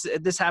know, and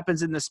this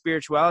happens in the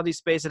spirituality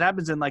space. It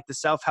happens in like the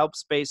self-help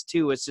space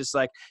too. It's just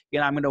like, you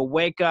know, I'm going to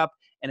wake up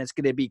and it's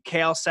going to be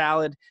kale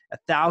salad,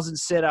 1,000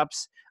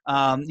 sit-ups,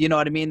 you know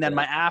what I mean? Then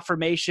my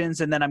affirmations,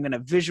 and then I'm going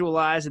to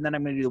visualize, and then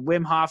I'm going to do the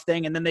Wim Hof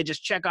thing, and then they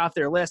just check off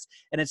their list,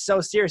 and it's so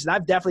serious. And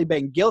I've definitely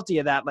been guilty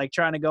of that, like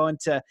trying to go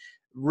into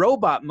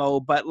robot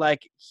mode, but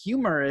like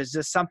humor is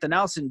just something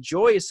else, and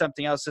joy is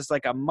something else. Just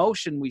like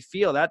emotion we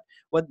feel, that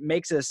what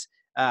makes us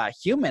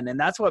human, and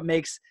that's what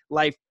makes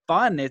life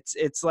fun.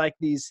 It's like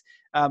these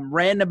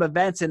random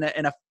events in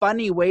a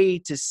funny way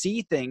to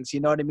see things, you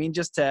know what I mean?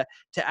 Just to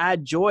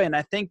add joy. And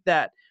I think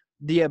that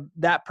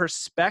that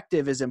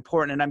perspective is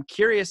important. And I'm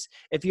curious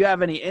if you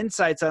have any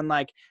insights on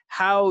like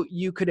how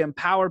you could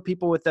empower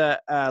people with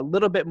a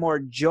little bit more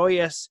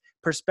joyous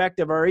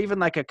perspective, or even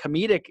like a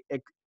comedic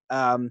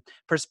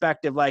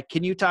perspective. Like,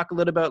 can you talk a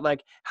little about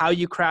like how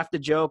you craft a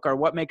joke, or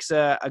what makes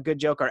a good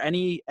joke, or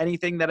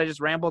anything that I just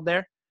rambled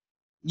there?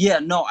 Yeah,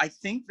 no, I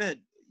think that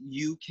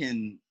you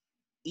can,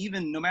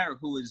 even no matter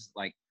who is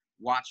like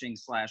watching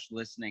slash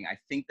listening, I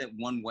think that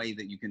one way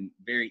that you can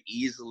very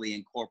easily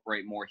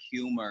incorporate more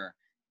humor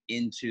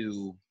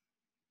into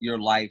your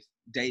life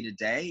day to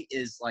day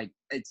is like,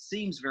 it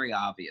seems very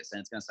obvious and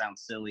it's going to sound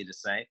silly to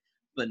say,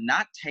 but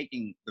not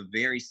taking the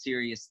very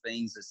serious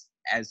things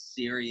as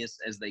serious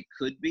as they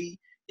could be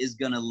is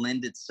going to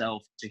lend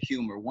itself to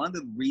humor. One of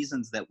the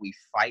reasons that we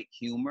fight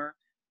humor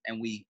and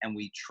we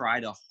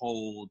try to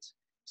hold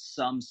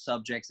some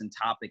subjects and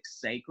topics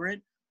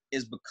sacred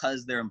is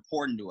because they're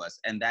important to us,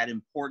 and that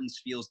importance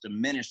feels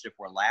diminished if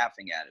we're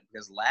laughing at it,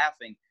 because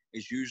laughing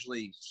is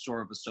usually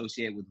sort of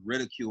associated with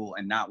ridicule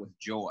and not with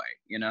joy,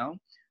 you know?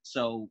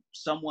 So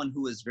someone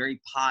who is very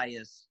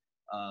pious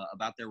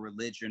about their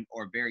religion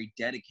or very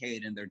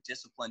dedicated in their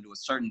discipline to a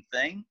certain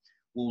thing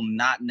will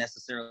not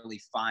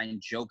necessarily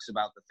find jokes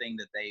about the thing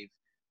that they've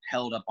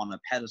held up on a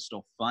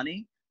pedestal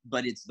funny,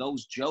 but it's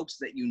those jokes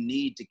that you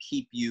need to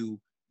keep you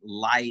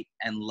light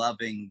and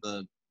loving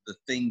the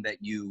thing that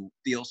you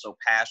feel so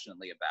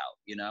passionately about,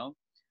 you know?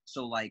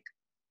 So like,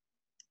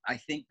 I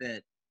think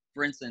that,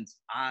 for instance,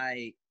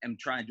 I am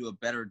trying to do a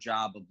better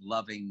job of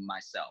loving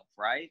myself,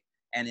 right?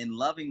 And in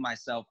loving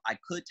myself, I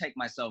could take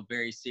myself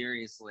very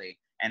seriously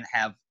and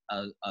have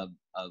a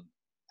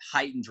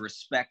heightened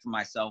respect for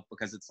myself,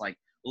 because it's like,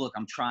 look,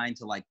 I'm trying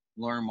to like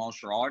learn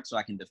martial arts so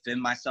I can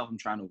defend myself. I'm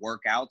trying to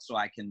work out so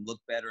I can look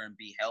better and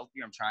be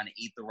healthier. I'm trying to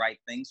eat the right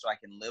things so I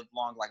can live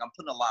long. Like, I'm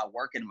putting a lot of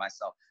work into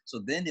myself.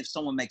 So then if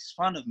someone makes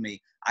fun of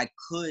me, I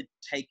could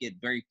take it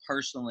very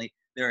personally.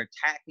 They're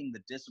attacking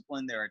the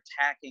discipline. They're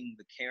attacking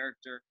the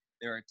character.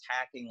 They're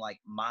attacking like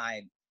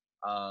my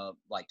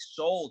like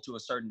soul to a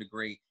certain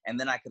degree. And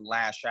then I could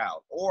lash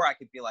out, or I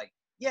could be like,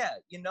 yeah,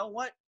 you know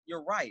what?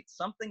 You're right.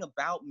 Something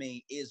about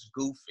me is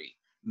goofy.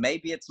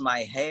 Maybe it's my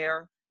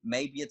hair.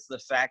 Maybe it's the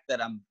fact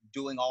that I'm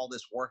doing all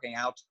this working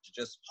out to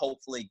just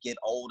hopefully get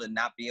old and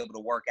not be able to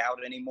work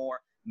out anymore.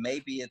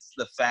 Maybe it's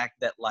the fact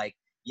that, like,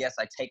 yes,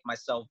 I take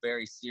myself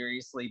very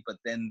seriously, but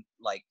then,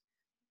 like,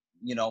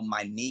 you know,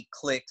 my knee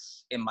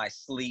clicks in my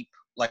sleep.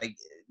 Like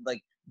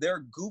there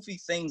are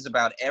goofy things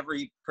about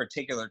every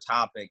particular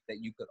topic that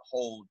you could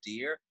hold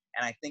dear.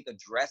 And I think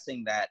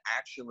addressing that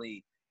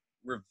actually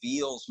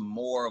reveals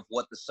more of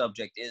what the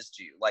subject is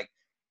to you. Like,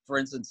 for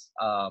instance,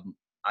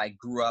 I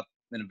grew up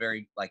in a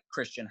very like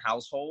Christian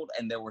household,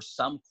 and there were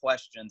some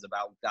questions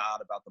about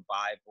God, about the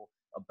Bible,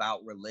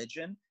 about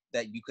religion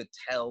that you could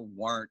tell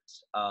weren't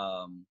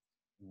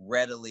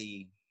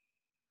readily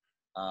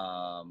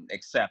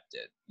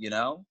accepted, you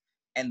know?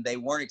 And they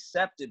weren't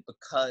accepted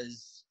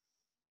because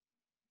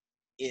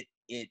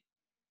it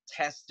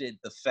tested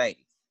the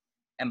faith.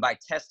 And by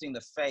testing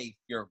the faith,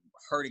 you're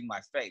hurting my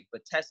faith.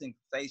 But testing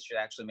the faith should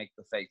actually make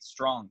the faith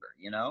stronger,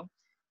 you know?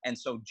 And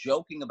so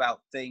joking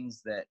about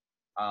things that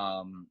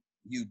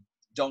you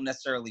don't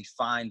necessarily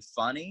find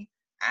funny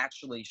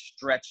actually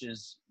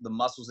stretches the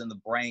muscles in the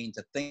brain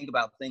to think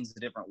about things a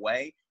different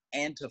way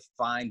and to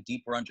find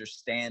deeper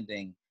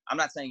understanding. I'm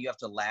not saying you have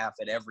to laugh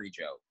at every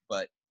joke,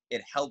 but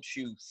it helps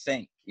you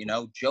think, you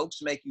know? Jokes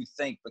make you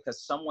think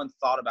because someone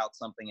thought about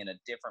something in a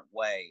different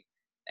way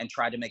and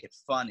tried to make it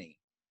funny.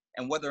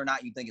 And whether or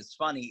not you think it's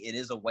funny, it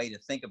is a way to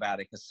think about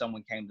it because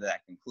someone came to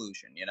that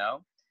conclusion, you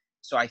know?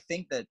 So I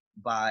think that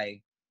by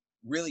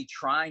really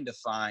trying to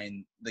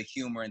find the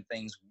humor in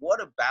things,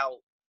 what about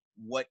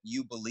what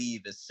you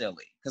believe is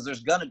silly? Because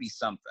there's gonna be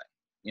something,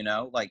 you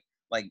know?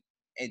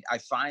 I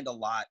find a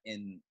lot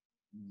in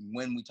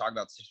when we talk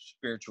about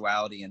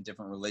spirituality and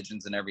different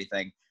religions and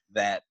everything,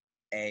 that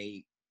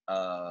a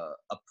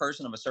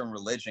person of a certain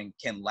religion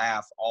can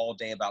laugh all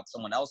day about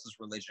someone else's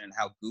religion and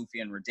how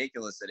goofy and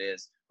ridiculous it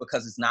is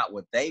because it's not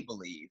what they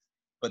believe.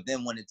 But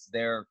then when it's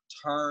their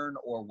turn,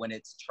 or when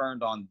it's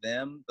turned on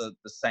them, the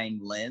same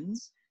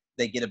lens,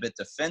 they get a bit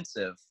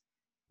defensive.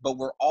 But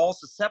we're all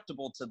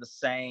susceptible to the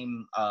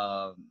same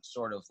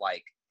sort of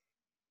like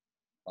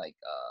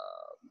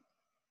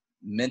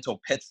mental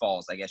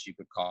pitfalls, I guess you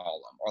could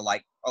call them, or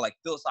like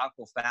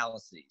philosophical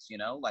fallacies, you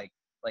know, like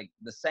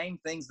the same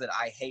things that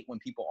I hate when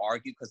people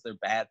argue because they're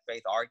bad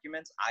faith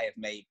arguments, I have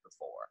made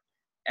before.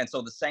 And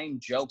so the same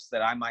jokes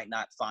that I might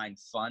not find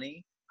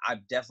funny,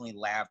 I've definitely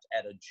laughed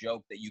at a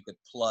joke that you could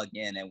plug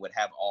in and would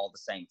have all the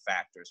same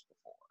factors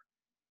before,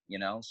 you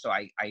know? So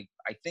I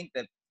think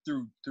that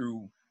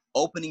through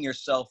opening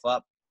yourself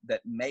up,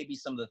 that maybe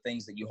some of the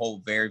things that you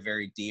hold very,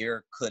 very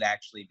dear could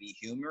actually be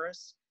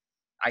humorous.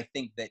 I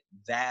think that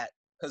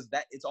because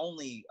that it's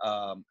only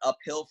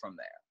uphill from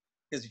there.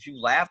 Because if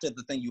you laughed at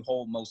the thing you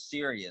hold most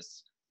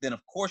serious, then of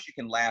course you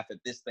can laugh at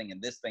this thing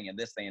and this thing and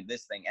this thing and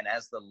this thing. And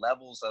as the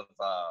levels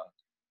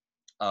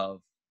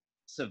of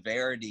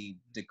severity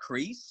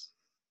decrease,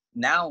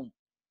 now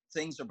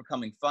things are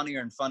becoming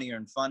funnier and funnier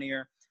and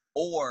funnier,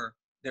 or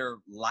they're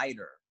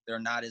lighter. They're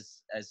not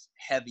as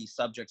heavy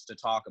subjects to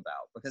talk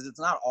about, because it's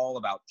not all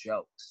about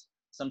jokes.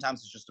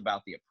 Sometimes it's just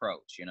about the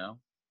approach, you know?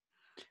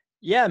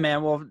 Yeah,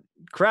 man. Well,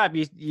 crap,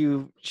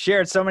 you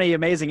shared so many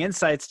amazing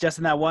insights just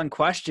in that one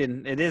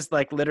question. It is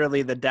like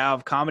literally the Tao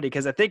of comedy,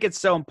 because I think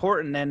it's so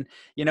important. And,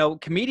 you know,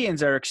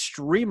 comedians are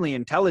extremely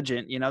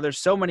intelligent. You know, there's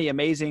so many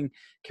amazing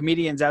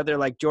comedians out there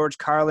like George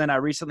Carlin. I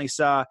recently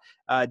saw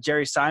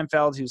Jerry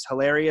Seinfeld, who's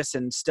hilarious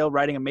and still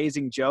writing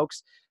amazing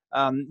jokes.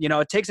 You know,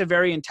 it takes a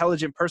very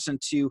intelligent person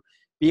to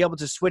be able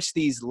to switch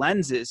these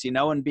lenses, you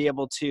know, and be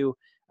able to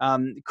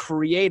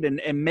create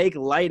and make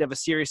light of a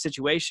serious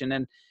situation.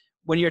 And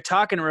when you're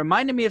talking, it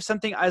reminded me of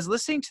something. I was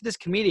listening to this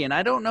comedian.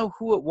 I don't know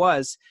who it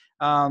was.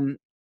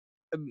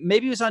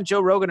 Maybe he was on Joe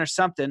Rogan or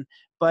something,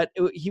 but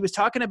he was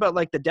talking about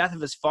like the death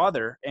of his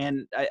father.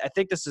 And I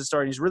think this is a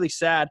story. He's really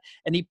sad.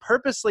 And he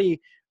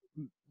purposely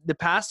the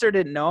pastor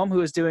didn't know him who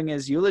was doing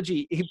his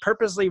eulogy. He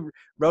purposely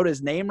wrote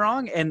his name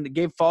wrong and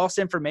gave false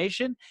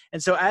information.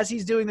 And so as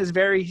he's doing this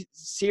very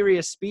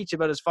serious speech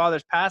about his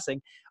father's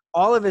passing,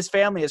 all of his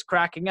family is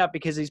cracking up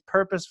because he's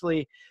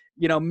purposefully,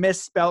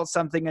 misspelt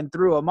something and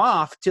threw him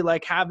off to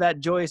like have that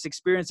joyous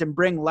experience and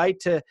bring light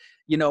to,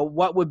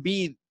 what would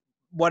be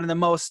one of the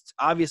most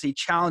obviously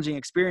challenging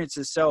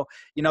experiences. So,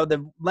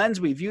 the lens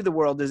we view the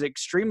world is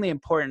extremely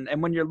important.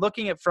 And when you're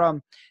looking at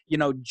from,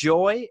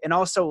 joy and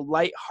also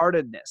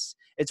lightheartedness,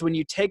 it's when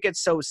you take it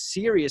so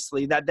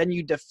seriously that then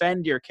you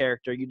defend your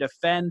character. You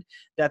defend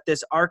that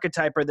this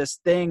archetype or this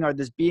thing or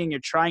this being you're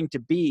trying to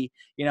be,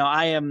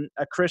 I am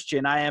a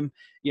Christian. I am,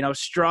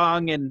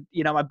 strong and,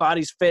 my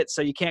body's fit.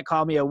 So you can't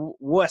call me a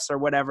wuss or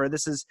whatever.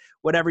 This is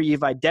whatever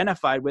you've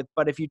identified with.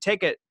 But if you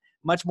take it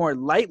much more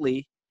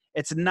lightly,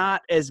 it's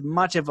not as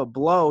much of a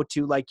blow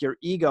to like your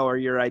ego or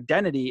your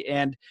identity.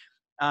 And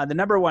the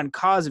number one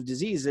cause of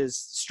disease is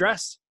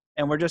stress,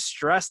 and we're just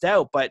stressed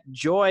out. But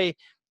joy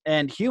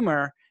and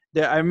humor,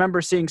 I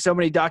remember seeing so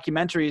many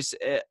documentaries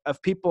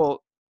of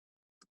people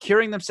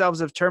curing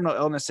themselves of terminal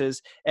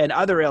illnesses and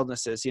other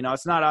illnesses.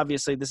 It's not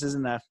obviously, this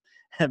isn't a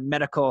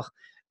medical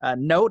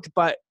note,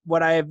 but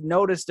what I have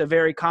noticed a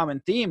very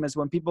common theme is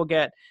when people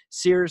get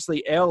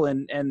seriously ill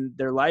and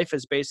their life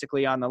is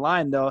basically on the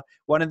line, though,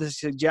 one of the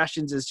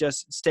suggestions is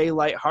just stay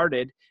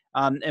lighthearted.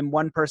 And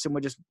one person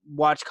would just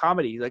watch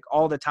comedy like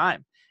all the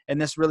time. And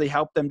this really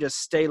helped them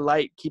just stay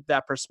light, keep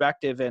that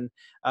perspective, and,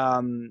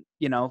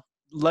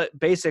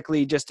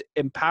 basically just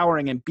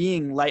empowering and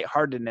being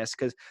lightheartedness,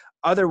 because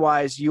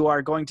otherwise you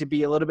are going to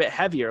be a little bit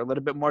heavier, a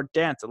little bit more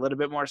dense, a little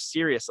bit more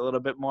serious, a little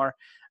bit more,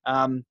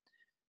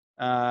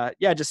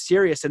 just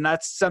serious. And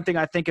that's something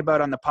I think about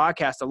on the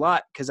podcast a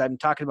lot, because I'm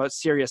talking about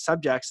serious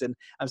subjects, and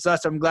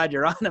I'm glad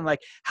you're on. I'm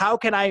like, how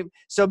can I,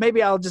 so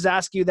maybe I'll just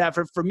ask you that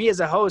for me as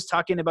a host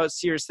talking about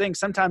serious things.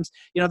 Sometimes,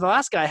 the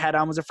last guy I had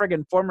on was a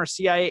friggin' former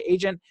CIA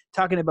agent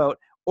talking about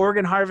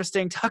organ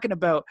harvesting, talking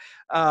about,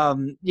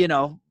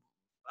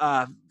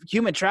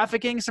 human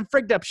trafficking. Some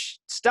frigged up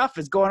stuff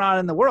is going on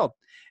in the world.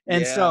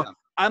 And so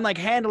I'm like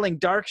handling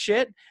dark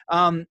shit,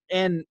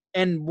 and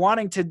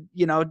wanting to,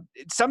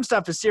 some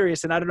stuff is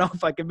serious, and I don't know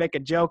if I can make a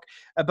joke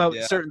about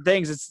certain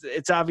things.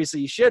 It's obviously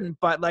you shouldn't,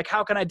 but like,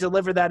 how can I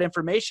deliver that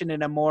information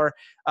in a more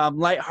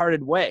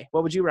lighthearted way?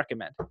 What would you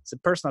recommend? It's a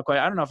personal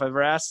question. I don't know if I've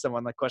ever asked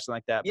someone a question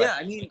like that. Yeah,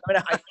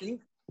 but, I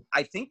mean,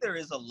 I think there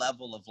is a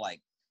level of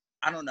like,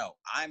 I don't know,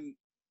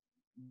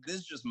 this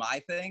is just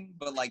my thing,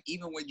 but like,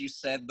 even when you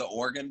said the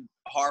organ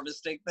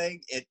harvesting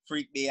thing, it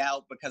freaked me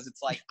out, because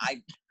it's like,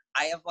 I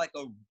have like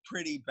a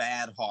pretty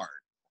bad heart.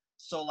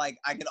 So like,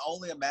 I can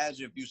only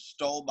imagine if you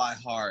stole my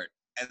heart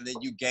and then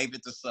you gave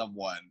it to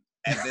someone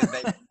and then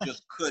they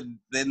just couldn't,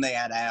 then they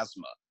had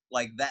asthma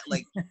like that.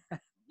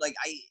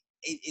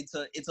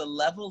 It's a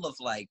level of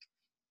like,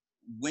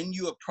 when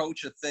you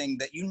approach a thing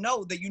that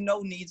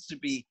needs to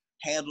be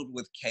handled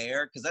with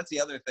care. Because that's the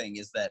other thing,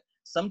 is that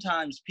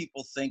sometimes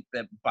people think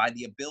that by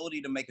the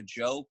ability to make a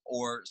joke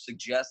or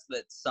suggest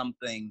that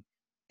something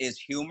is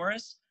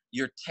humorous,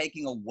 you're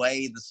taking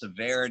away the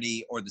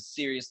severity or the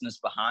seriousness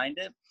behind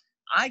it.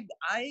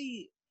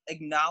 I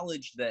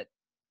acknowledge that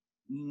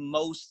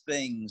most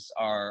things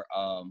are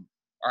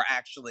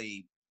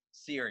actually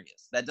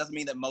serious. That doesn't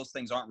mean that most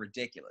things aren't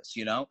ridiculous,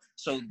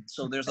 So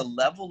there's a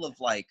level of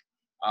like,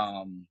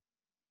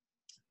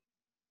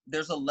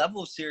 there's a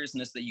level of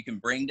seriousness that you can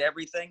bring to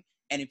everything.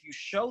 And if you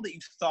show that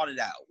you've thought it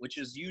out, which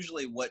is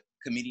usually what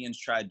comedians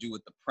try to do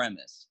with the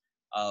premise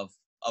of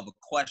a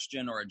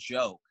question or a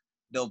joke,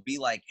 they'll be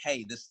like,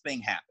 hey, this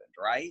thing happened,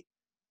 right?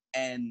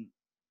 And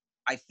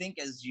I think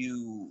as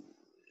you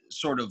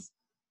sort of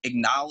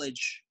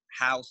acknowledge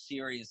how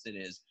serious it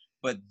is,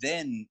 but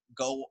then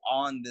go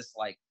on this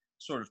like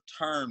sort of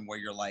turn where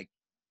you're like,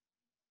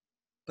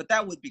 but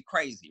that would be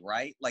crazy,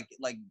 right? Like,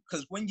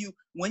 because when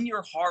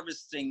you're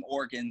harvesting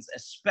organs,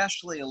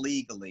 especially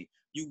illegally,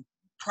 you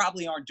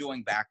probably aren't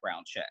doing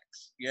background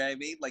checks. You know what I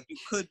mean? Like, you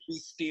could be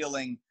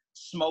stealing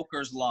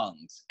smokers'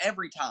 lungs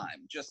every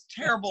time, just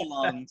terrible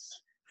lungs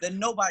that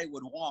nobody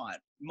would want,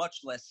 much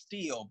less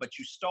steal, but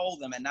you stole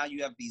them, and now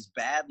you have these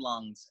bad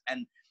lungs.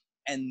 And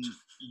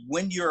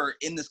when you're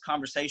in this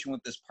conversation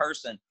with this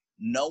person,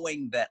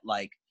 knowing that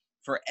like,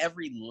 for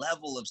every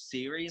level of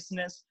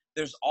seriousness,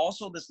 there's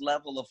also this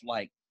level of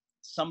like,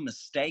 some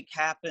mistake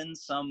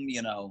happens, some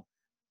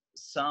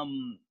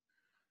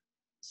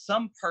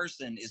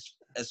person is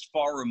as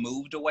far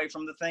removed away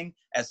from the thing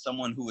as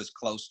someone who is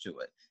close to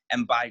it.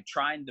 And by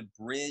trying to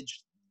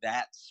bridge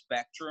that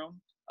spectrum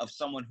of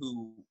someone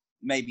who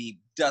maybe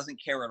doesn't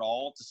care at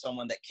all to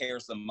someone that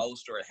cares the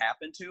most or it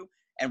happened to,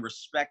 and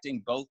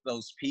respecting both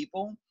those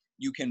people,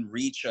 you can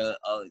reach a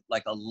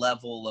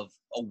level of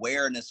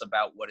awareness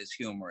about what is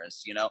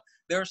humorous.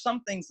 There are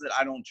some things that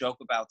I don't joke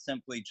about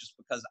simply just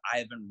because I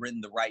haven't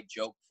written the right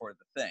joke for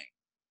the thing,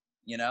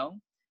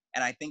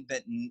 and I think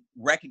that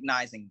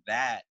recognizing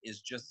that is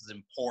just as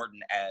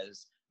important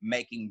as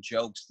making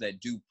jokes that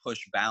do push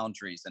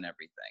boundaries and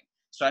everything.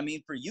 So I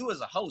mean, for you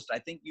as a host, I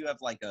think you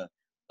have like a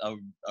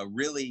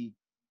really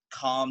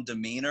calm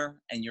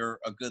demeanor and you're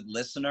a good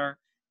listener.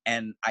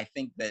 And I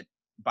think that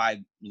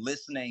by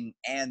listening,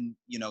 and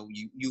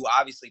you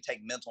obviously take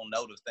mental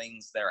note of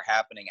things that are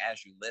happening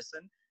as you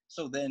listen.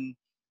 So then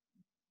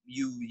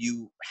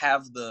you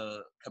have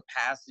the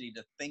capacity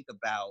to think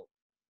about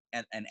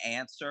an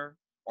answer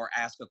or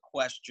ask a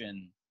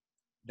question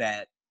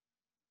that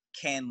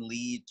can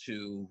lead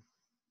to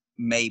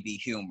maybe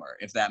humor,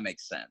 if that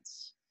makes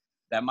sense.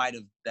 That might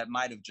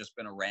have just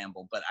been a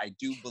ramble, but I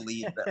do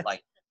believe that,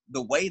 like,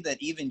 the way that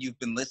even you've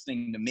been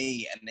listening to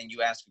me and then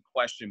you ask a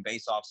question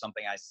based off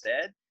something I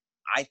said,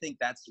 I think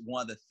that's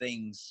one of the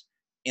things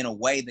in a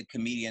way that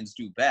comedians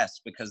do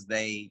best, because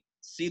they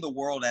see the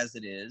world as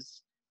it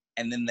is,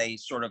 and then they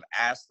sort of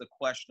ask the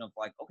question of,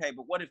 like, okay,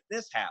 but what if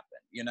this happened,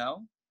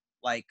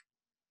 like,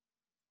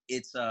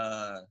 it's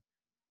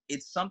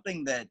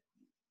something that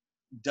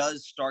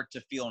does start to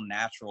feel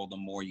natural the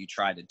more you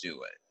try to do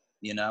it,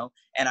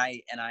 and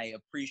I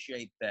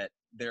appreciate that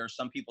there are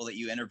some people that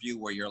you interview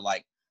where you're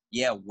like,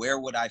 yeah, where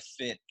would I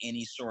fit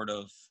any sort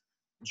of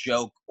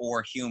joke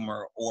or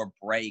humor or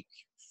break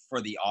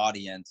for the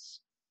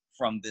audience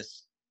from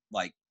this,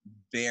 like,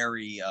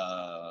 very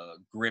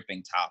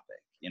gripping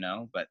topic,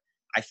 but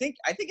I think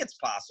it's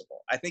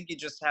possible. I think you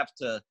just have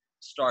to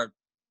start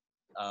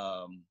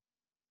um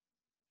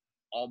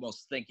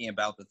almost thinking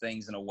about the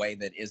things in a way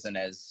that isn't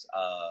as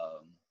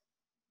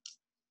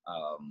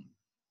um,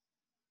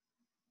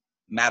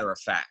 matter of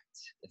fact,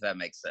 if that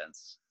makes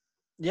sense.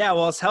 Yeah,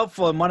 well, it's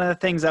helpful. And one of the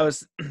things I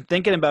was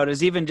thinking about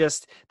is even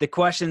just the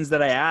questions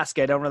that I ask.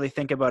 I don't really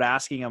think about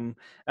asking them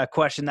a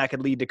question that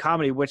could lead to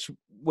comedy, which,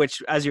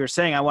 as you were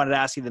saying, I wanted to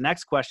ask you the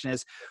next question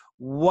is,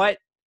 what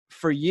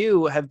for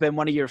you have been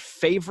one of your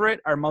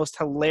favorite or most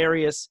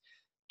hilarious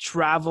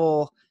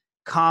travel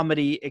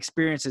comedy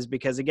experiences?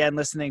 Because again,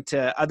 listening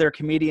to other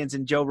comedians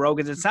and Joe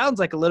Rogan's, it sounds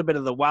like a little bit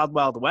of the wild,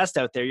 wild west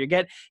out there. You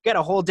get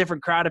a whole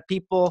different crowd of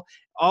people,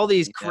 all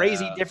these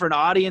crazy Yeah. different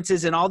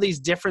audiences and all these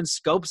different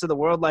scopes of the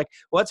world. Like,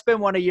 what's been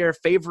one of your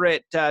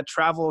favorite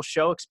travel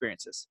show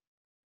experiences?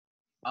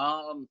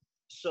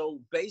 So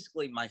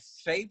basically, my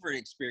favorite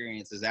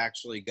experience is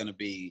actually going to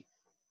be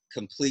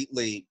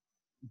completely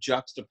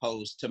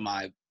juxtaposed to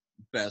my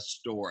best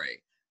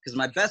story, because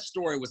my best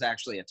story was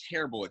actually a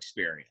terrible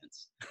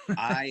experience.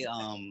 I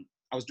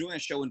was doing a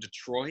show in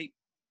Detroit,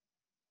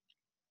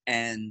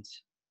 and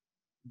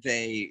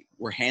they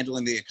were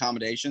handling the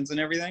accommodations and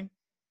everything,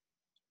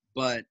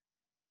 but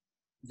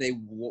they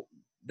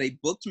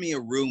booked me a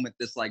room at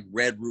this, like,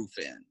 Red Roof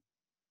Inn,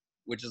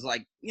 which is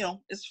like,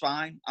 it's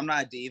fine. I'm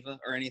not a diva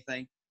or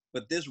anything,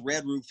 but this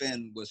Red Roof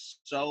Inn was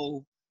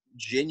so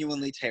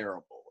genuinely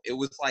terrible. It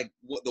was like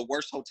the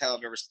worst hotel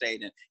I've ever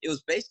stayed in. It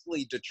was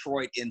basically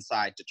Detroit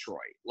inside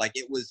Detroit. Like,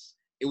 it was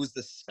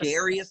the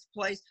scariest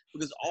place,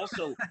 because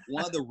also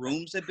one of the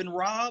rooms had been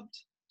robbed.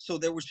 So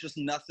there was just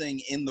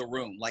nothing in the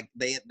room. Like,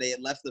 they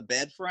had left the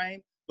bed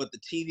frame, but the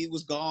TV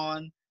was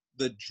gone.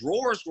 The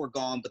drawers were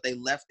gone, but they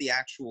left the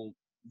actual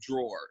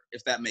drawer,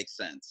 if that makes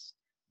sense.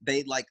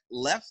 They, like,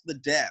 left the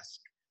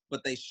desk,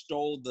 but they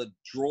stole the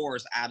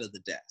drawers out of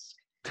the desk.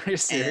 Are you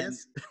And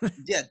serious?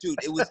 yeah,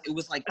 dude, it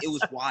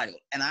was wild.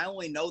 And I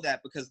only know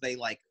that because they,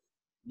 like,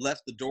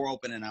 left the door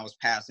open and I was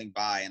passing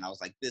by and I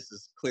was like, this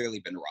has clearly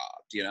been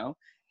robbed.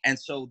 And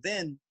so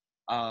then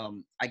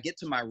I get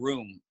to my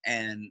room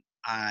and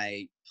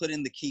I put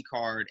in the key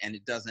card, and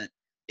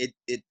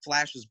it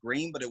flashes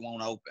green, but it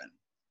won't open.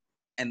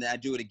 And then I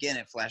do it again,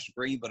 it flashed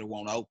green, but it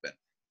won't open.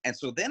 And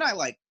so then I,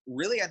 like,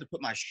 really had to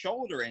put my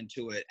shoulder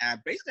into it, and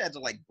I basically had to,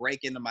 like,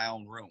 break into my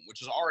own room,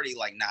 which is already,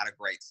 like, not a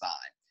great sign.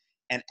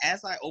 And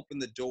as I open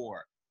the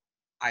door,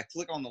 I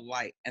flick on the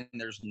light, and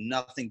there's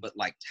nothing but,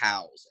 like,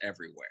 towels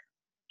everywhere.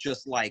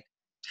 Just, like,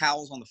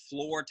 towels on the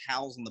floor,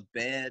 towels on the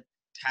bed,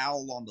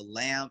 towel on the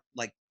lamp.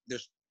 Like,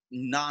 there's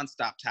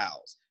nonstop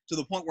towels, to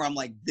the point where I'm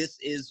like, this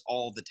is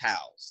all the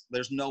towels.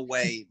 There's no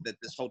way that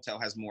this hotel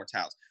has more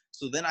towels.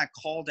 So then I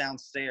call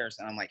downstairs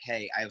and I'm like,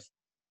 hey, I have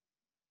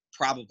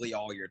probably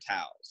all your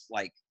towels.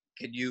 Like,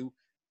 could you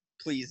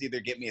please either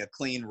get me a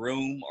clean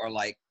room or,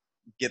 like,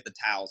 get the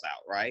towels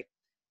out, right?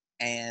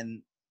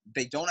 And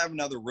they don't have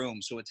another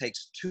room, so it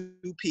takes two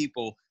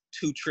people,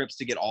 2 trips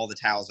to get all the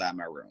towels out of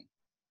my room.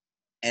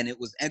 And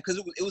because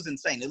it was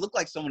insane. It looked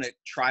like someone had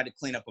tried to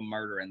clean up a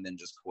murder and then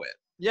just quit.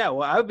 Yeah,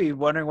 well, I would be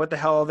wondering what the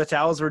hell all the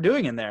towels were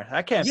doing in there.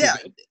 That can't be Yeah,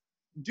 good.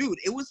 dude,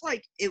 it was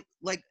like,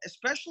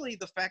 especially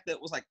the fact that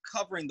it was, like,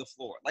 covering the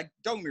floor. Like,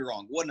 don't get me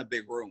wrong, it wasn't a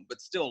big room, but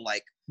still,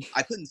 like,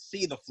 I couldn't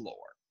see the floor.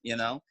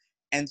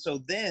 And so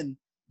then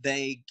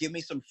they give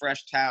me some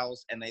fresh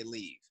towels and they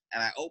leave.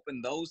 And I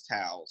open those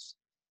towels,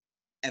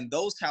 and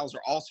those towels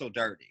are also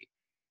dirty.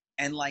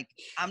 And, like,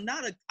 I'm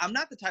not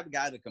the type of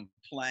guy to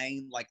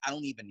complain. Like, I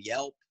don't even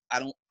yelp. I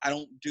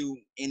don't do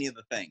any of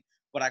the thing.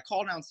 But I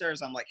call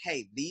downstairs, I'm like,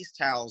 hey, these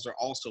towels are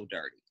also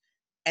dirty.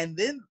 And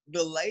then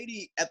the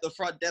lady at the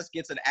front desk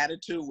gets an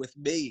attitude with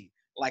me,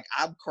 like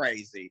I'm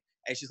crazy.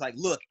 And she's like,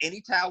 look,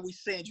 any towel we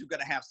send, you're going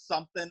to have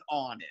something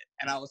on it.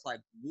 And I was like,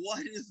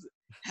 what is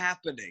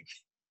happening?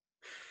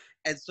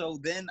 And so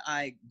then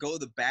I go to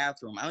the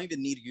bathroom. I don't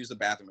even need to use the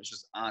bathroom. It's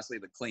just honestly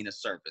the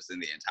cleanest surface in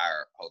the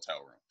entire hotel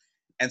room.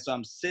 And so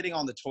I'm sitting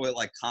on the toilet,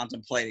 like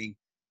contemplating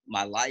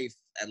my life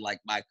and like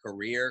my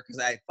career,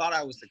 because I thought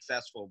I was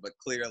successful, but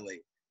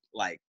clearly,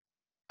 like,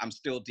 I'm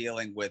still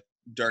dealing with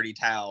dirty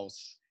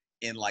towels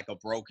in like a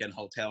broken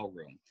hotel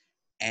room.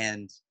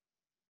 And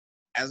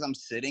as I'm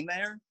sitting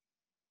there,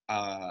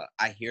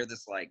 I hear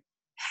this like,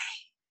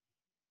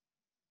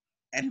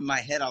 and in my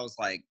head, I was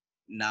like,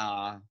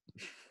 nah,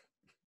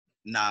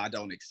 I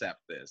don't accept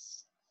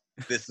this.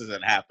 This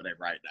isn't happening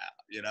right now,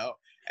 you know?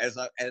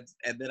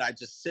 And then I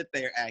just sit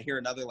there and I hear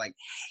another like,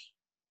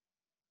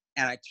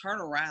 and I turn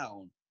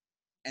around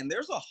and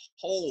there's a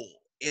hole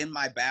in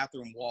my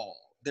bathroom wall.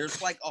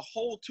 There's like a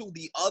hole to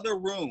the other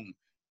room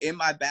in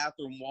my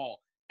bathroom wall.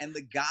 And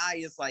the guy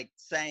is like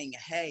saying,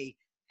 hey,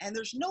 and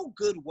there's no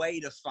good way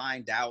to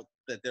find out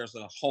that there's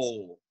a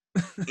hole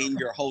in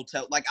your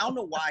hotel. Like, I don't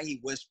know why he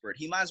whispered.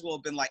 He might as well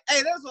have been like,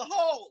 hey, there's a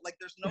hole. Like,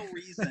 there's no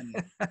reason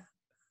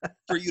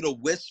for you to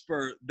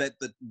whisper that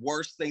the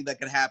worst thing that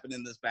could happen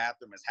in this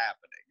bathroom is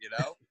happening, you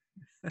know?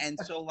 And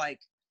so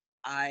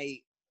I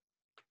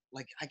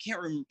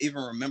can't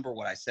even remember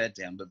what I said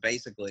to him, but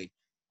basically,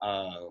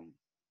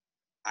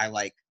 I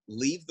like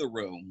leave the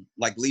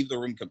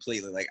room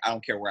completely. Like, I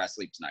don't care where I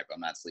sleep tonight, but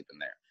I'm not sleeping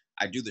there.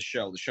 I do the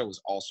show. The show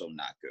is also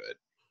not good.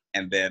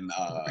 And then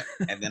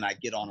I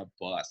get on a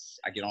bus.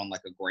 I get on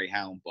like a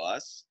Greyhound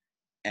bus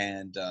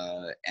and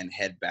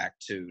head back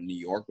to New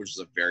York, which is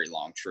a very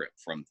long trip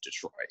from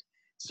Detroit.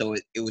 So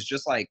it was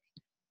just like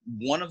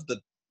one of the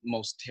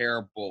most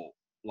terrible,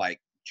 like,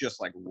 just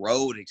like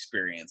road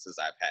experiences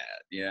I've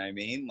had. You know what I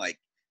mean? Like,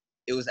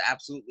 it was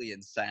absolutely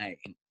insane.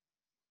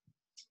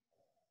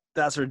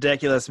 That's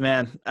ridiculous,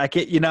 man. I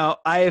can't,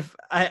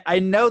 I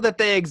know that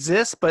they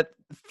exist, but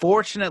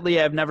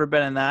fortunately I've never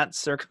been in that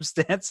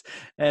circumstance,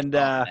 and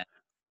I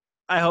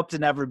hope to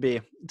never be.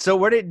 So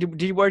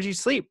where'd you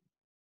sleep?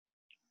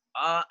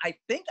 I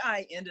think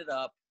I ended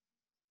up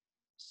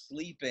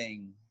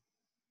sleeping.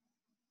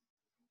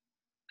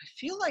 I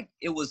feel like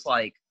it was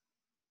like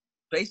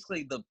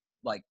basically the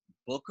like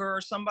booker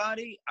or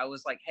somebody. I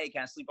was like, hey,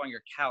 can I sleep on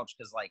your couch?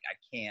 Because like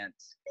I can't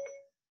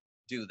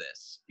do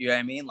this. You know what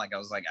I mean? Like I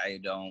was like, I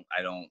don't.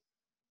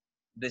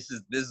 This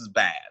is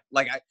bad.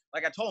 Like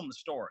I told him the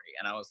story,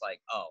 and I was like,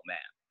 oh man,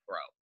 bro,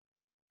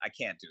 I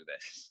can't do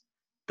this.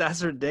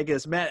 That's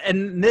ridiculous, man.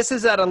 And this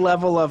is at a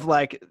level of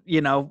like,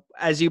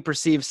 as you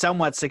perceive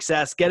somewhat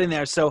success getting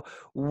there. So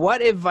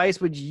what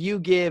advice would you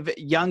give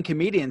young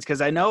comedians?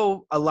 Because I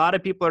know a lot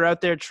of people are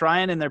out there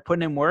trying and they're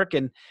putting in work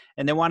and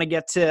they want to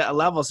get to a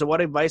level. So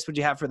what advice would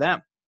you have for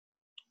them?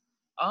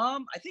 I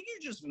think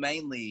you just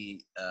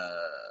mainly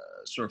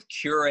sort of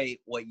curate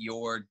what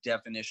your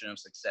definition of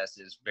success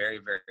is very,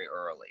 very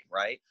early,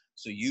 right?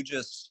 So you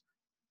just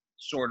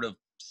sort of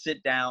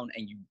sit down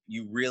and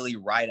you really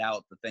write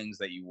out the things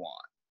that you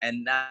want,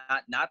 and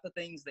not the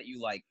things that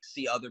you like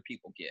see other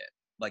people get,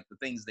 like the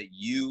things that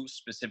you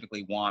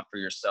specifically want for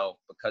yourself,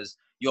 because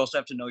you also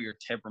have to know your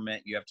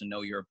temperament, you have to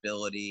know your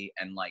ability,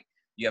 and like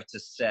you have to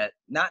set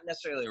not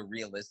necessarily a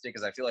realistic,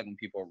 because I feel like when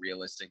people are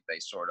realistic, they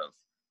sort of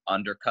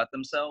undercut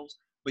themselves,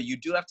 but you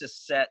do have to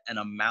set an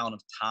amount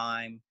of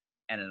time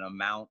and an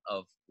amount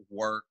of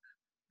work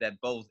that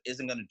both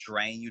isn't going to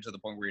drain you to the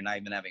point where you're not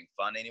even having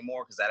fun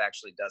anymore, because that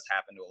actually does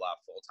happen to a lot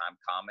of full-time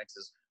comics.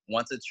 Is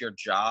once it's your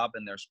job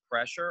and there's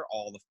pressure,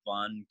 all the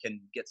fun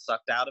can get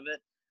sucked out of it.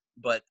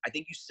 But I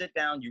think you sit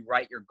down, you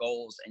write your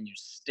goals, and you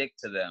stick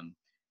to them,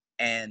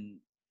 and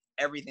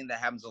everything that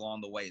happens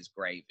along the way is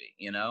gravy,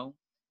 you know?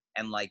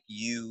 And like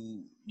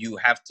you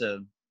have to,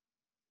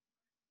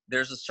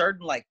 there's a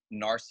certain like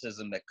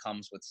narcissism that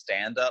comes with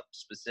stand-up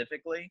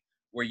specifically,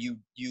 where you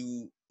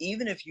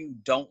even if you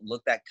don't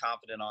look that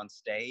confident on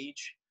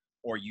stage,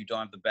 or you don't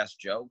have the best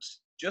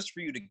jokes, just for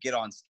you to get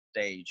on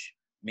stage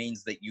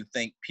means that you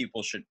think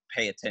people should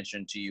pay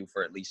attention to you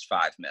for at least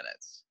 5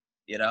 minutes,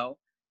 you know?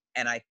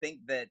 And I think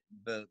that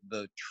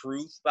the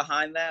truth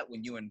behind that,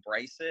 when you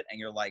embrace it and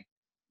you're like,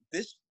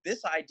 this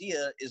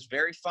idea is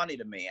very funny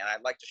to me and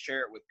I'd like to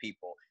share it with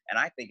people, and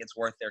I think it's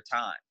worth their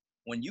time.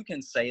 When you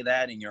can say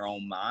that in your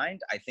own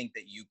mind, I think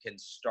that you can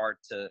start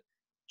to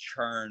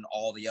churn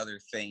all the other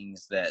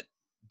things that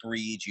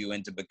breed you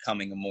into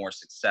becoming a more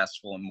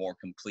successful and more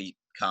complete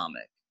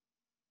comic.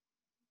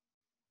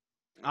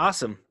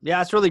 Awesome. Yeah,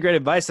 that's really great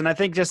advice. And I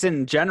think just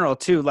in general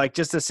too, like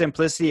just the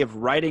simplicity of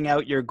writing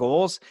out your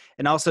goals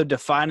and also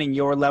defining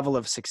your level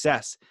of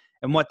success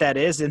and what that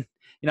is. And,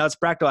 it's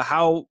practical.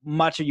 How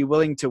much are you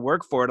willing to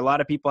work for it? A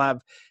lot of people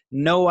have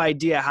no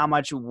idea how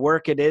much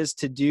work it is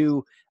to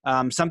do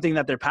something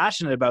that they're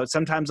passionate about.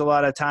 Sometimes, a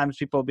lot of times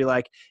people will be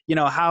like,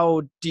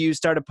 how do you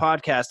start a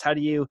podcast? How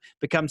do you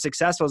become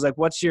successful? It's like,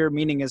 what's your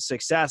meaning of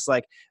success?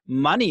 Like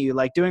money,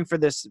 like doing for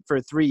this for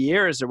 3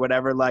 years or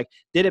whatever, like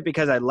did it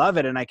because I love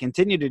it and I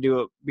continue to do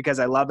it because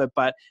I love it.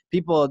 But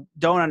people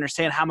don't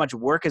understand how much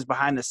work is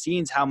behind the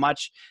scenes, how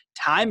much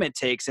time it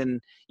takes.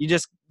 And you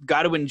just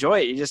got to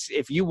enjoy it.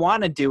 If you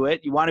want to do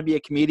it, you want to be a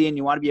comedian,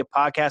 you want to be a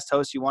podcast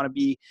host, you want to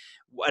be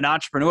an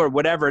entrepreneur,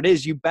 whatever it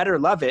is, you better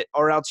love it,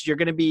 or else you're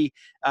going to be,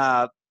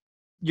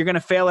 you're going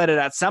to fail at it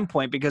at some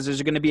point, because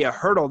there's going to be a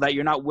hurdle that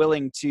you're not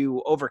willing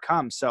to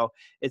overcome. So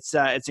it's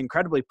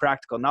incredibly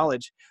practical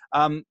knowledge.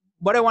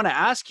 What I want to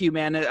ask you,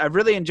 man, I've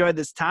really enjoyed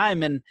this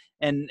time and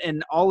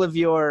all of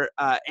your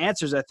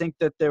answers. I think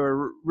that they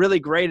were really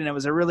great, and it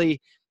was a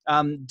really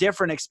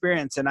different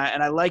experience. And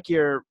I like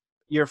your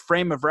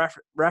frame of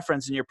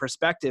reference and your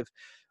perspective.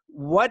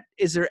 What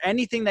is there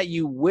anything that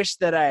you wish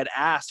that I had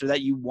asked or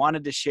that you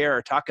wanted to share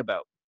or talk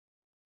about?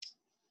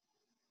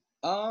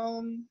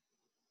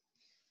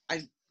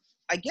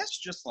 I guess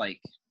just like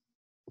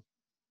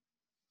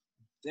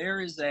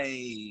there's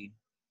an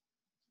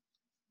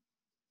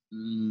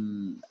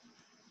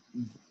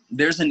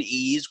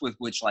ease with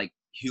which like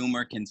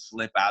humor can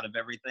slip out of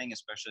everything,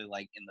 especially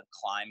like in the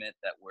climate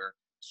that we're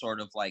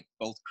sort of like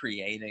both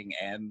creating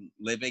and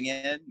living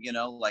in,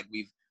 like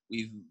we've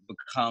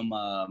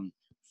become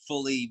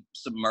fully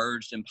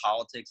submerged in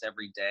politics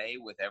every day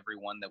with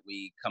everyone that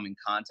we come in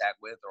contact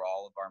with, or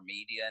all of our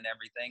media and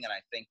everything. And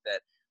I think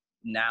that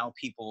now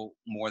people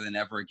more than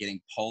ever are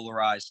getting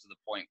polarized to the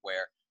point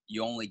where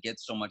you only get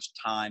so much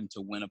time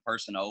to win a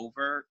person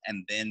over.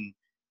 And then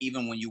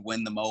even when you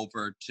win them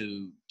over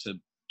to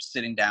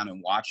sitting down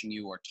and watching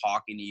you or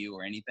talking to you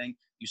or anything,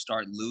 you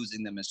start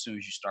losing them as soon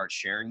as you start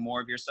sharing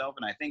more of yourself.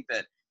 And I think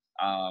that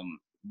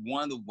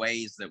one of the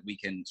ways that we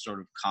can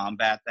sort of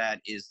combat that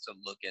is to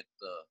look at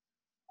the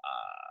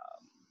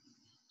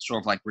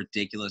sort of like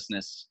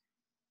ridiculousness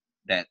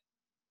that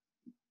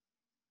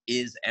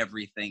is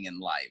everything in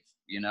life,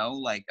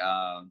 like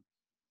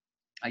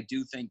I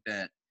do think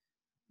that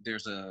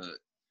there's a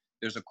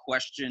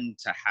question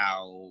to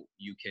how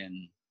you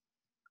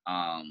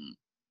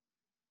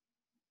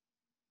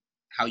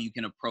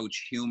can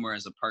approach humor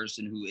as a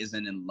person who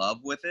isn't in love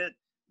with it,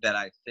 that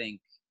I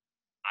think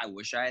I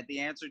wish I had the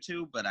answer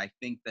to. But I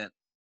think that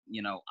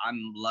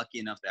I'm lucky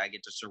enough that I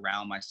get to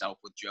surround myself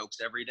with jokes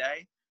every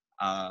day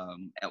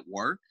at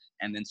work,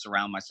 and then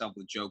surround myself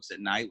with jokes at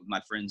night with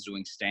my friends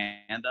doing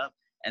stand-up,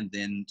 and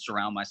then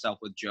surround myself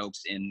with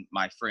jokes in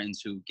my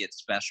friends who get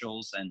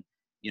specials and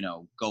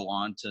go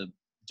on to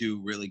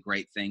do really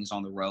great things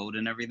on the road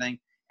and everything.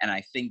 And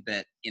I think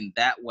that in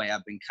that way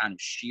I've been kind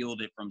of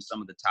shielded from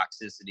some of the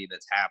toxicity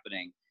that's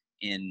happening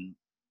in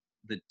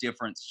the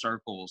different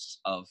circles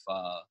of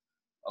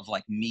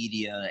like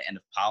media and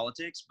of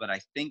politics. But I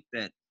think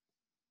that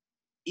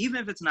even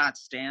if it's not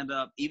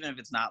stand-up, even if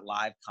it's not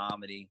live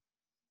comedy,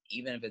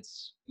 even if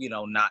it's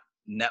not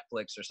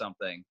Netflix or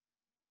something,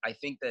 I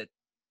think that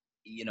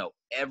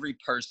every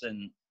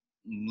person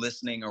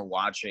listening or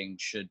watching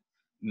should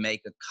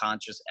make a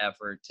conscious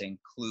effort to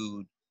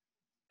include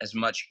as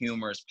much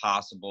humor as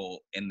possible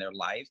in their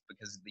life,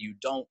 because you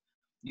don't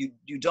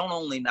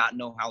only not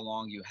know how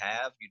long you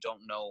have, you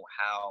don't know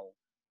how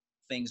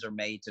things are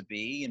made to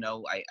be.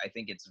 I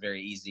think it's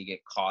very easy to get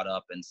caught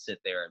up and sit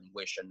there and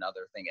wish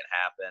another thing had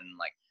happened.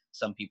 Like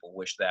some people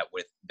wish that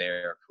with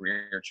their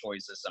career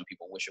choices, some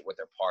people wish it with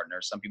their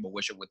partner, some people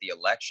wish it with the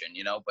election,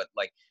 but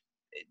like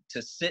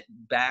to sit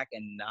back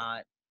and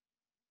not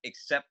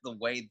accept the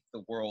way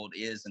the world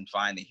is and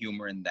find the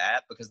humor in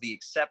that, because the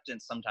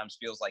acceptance sometimes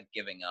feels like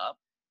giving up,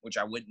 which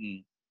I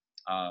wouldn't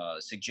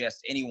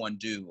suggest anyone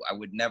do. I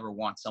would never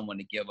want someone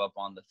to give up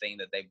on the thing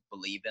that they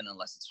believe in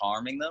unless it's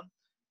harming them.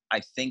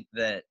 I think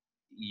that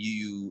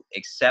you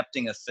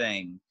accepting a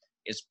thing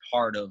is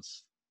part of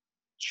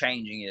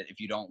changing it if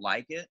you don't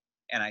like it.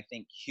 And I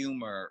think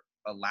humor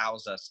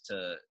allows us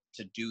to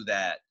do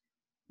that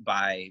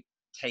by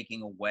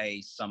taking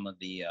away some of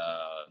the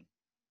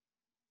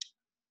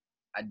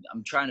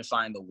I'm trying to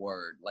find the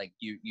word. Like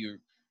you're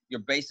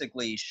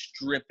basically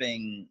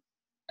stripping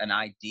an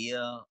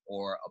idea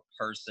or a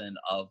person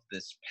of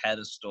this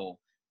pedestal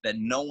that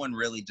no one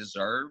really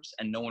deserves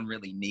and no one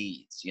really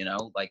needs.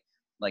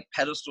 Like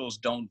pedestals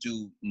don't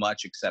do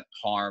much except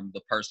harm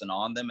the person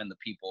on them and the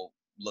people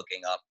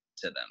looking up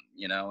to them.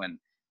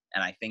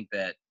 And I think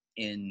that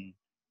in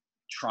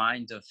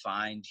trying to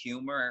find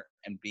humor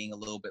and being a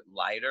little bit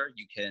lighter,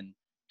 you can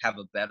have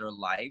a better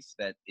life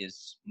that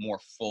is more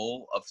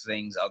full of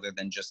things other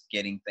than just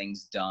getting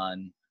things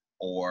done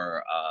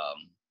or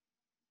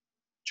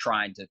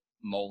trying to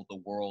mold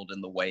the world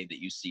in the way that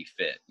you see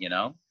fit,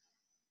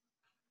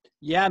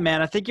 Yeah,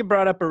 man. I think you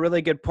brought up a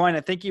really good point.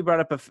 I think you brought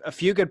up a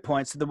few good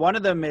points. The one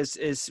of them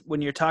is when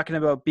you're talking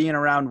about being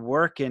around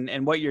work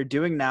and what you're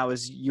doing now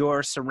is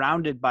you're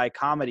surrounded by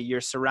comedy.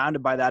 You're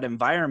surrounded by that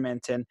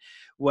environment. And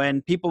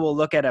when people will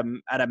look at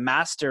a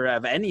master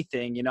of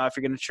anything, if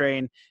you're going to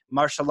train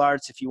martial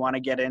arts, if you want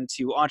to get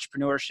into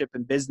entrepreneurship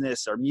and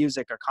business or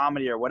music or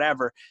comedy or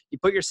whatever, you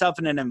put yourself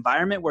in an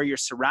environment where you're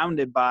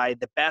surrounded by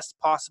the best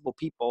possible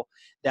people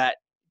that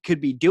could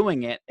be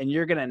doing it, and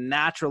you're going to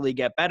naturally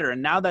get better.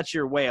 And now that's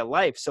your way of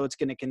life. So it's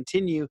going to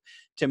continue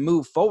to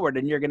move forward,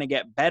 and you're going to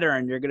get better,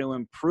 and you're going to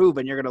improve,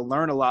 and you're going to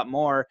learn a lot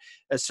more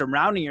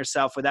surrounding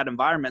yourself with that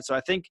environment. So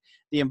I think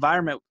the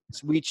environment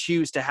we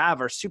choose to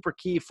have are super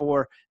key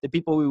for the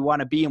people we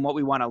want to be and what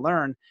we want to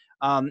learn.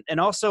 And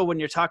also when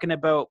you're talking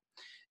about,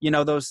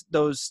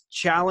 those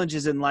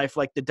challenges in life,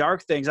 like the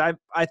dark things, I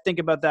think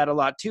about that a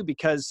lot too,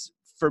 because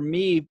for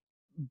me,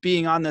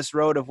 being on this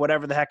road of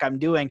whatever the heck I'm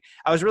doing,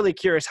 I was really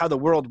curious how the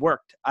world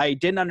worked. I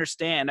didn't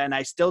understand, and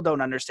I still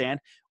don't understand,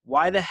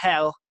 why the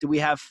hell do we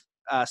have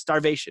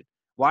starvation?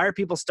 Why are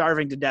people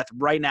starving to death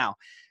right now?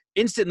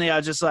 Instantly, I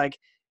was just like,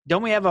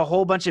 don't we have a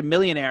whole bunch of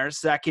millionaires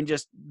that can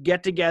just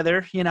get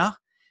together,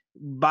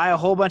 buy a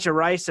whole bunch of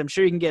rice? I'm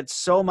sure you can get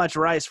so much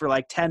rice for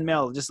like 10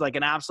 mil, just like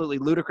an absolutely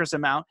ludicrous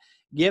amount.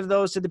 Give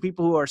those to the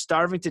people who are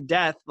starving to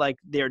death, like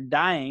they're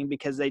dying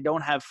because they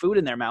don't have food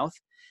in their mouth,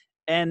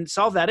 and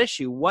solve that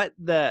issue. What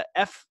the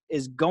F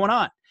is going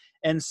on?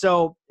 And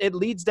so it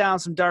leads down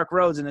some dark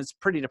roads, and it's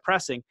pretty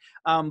depressing.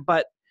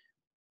 But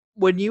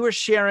when you were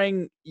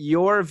sharing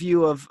your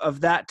view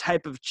of that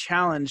type of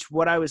challenge,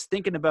 what I was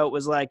thinking about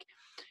was like,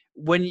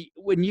 when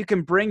you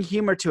can bring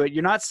humor to it,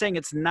 you're not saying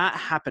it's not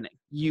happening.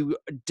 You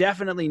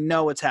definitely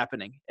know it's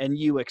happening, and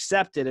you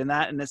accept it. And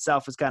that in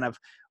itself is kind of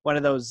one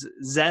of those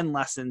Zen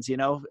lessons,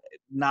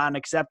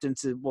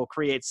 non-acceptance will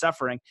create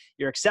suffering.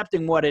 You're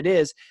accepting what it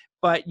is,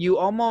 but you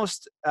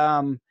almost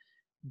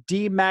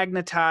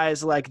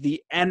demagnetize like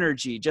the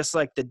energy, just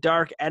like the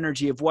dark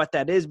energy of what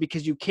that is,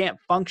 because you can't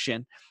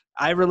function.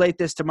 I relate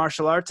this to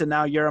martial arts, and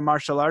now you're a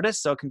martial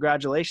artist, so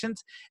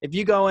congratulations. If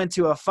you go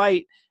into a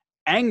fight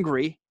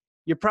angry,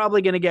 you're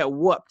probably going to get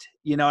whooped.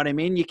 You know what I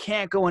mean? You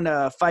can't go into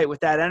a fight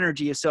with that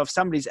energy. So if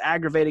somebody's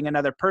aggravating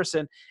another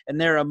person and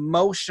they're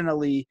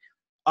emotionally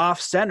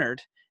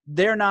off-centered,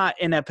 they're not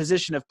in a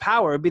position of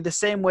power. It'd be the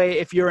same way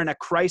if you're in a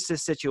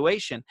crisis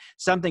situation.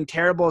 Something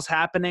terrible is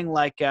happening,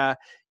 like a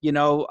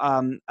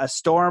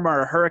storm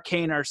or a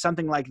hurricane or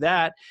something like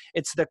that.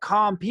 It's the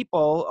calm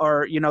people,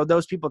 or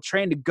those people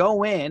trained to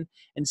go in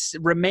and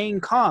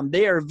remain calm.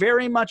 They are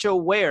very much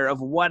aware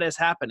of what is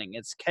happening.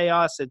 It's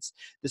chaos, it's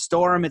the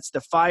storm, it's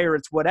the fire,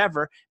 it's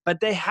whatever. But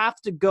they have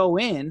to go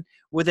in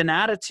with an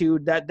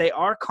attitude that they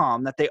are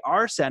calm, that they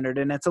are centered.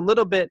 And it's a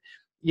little bit,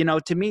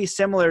 to me,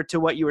 similar to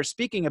what you were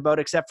speaking about,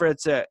 except for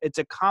it's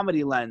a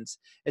comedy lens.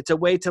 It's a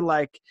way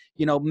to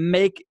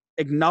make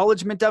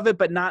acknowledgement of it,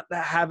 but not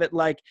have it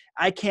like,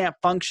 I can't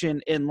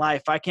function in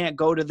life. I can't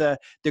go to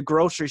the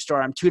grocery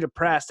store. I'm too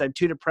depressed. I'm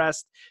too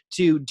depressed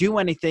to do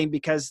anything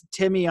because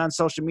Timmy on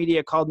social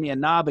media called me a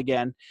knob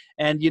again.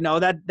 And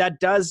that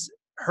does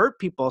hurt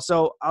people.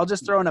 So I'll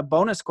just throw in a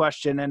bonus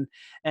question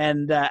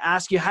and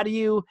ask you,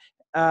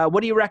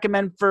 what do you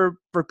recommend for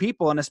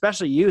people, and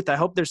especially youth? I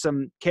hope there's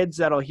some kids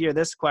that'll hear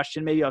this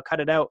question. Maybe I'll cut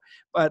it out.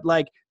 But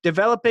like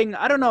developing,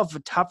 I don't know if a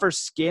tougher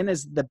skin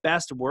is the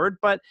best word,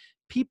 but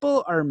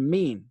people are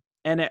mean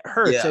and it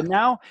hurts. Yeah. And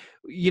now,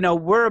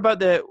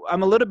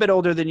 I'm a little bit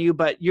older than you,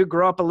 but you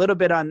grow up a little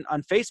bit on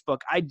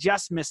Facebook. I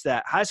just missed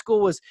that. High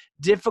school was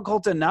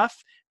difficult enough,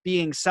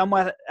 being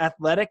somewhat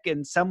athletic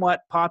and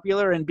somewhat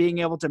popular and being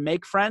able to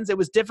make friends. It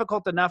was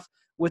difficult enough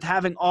with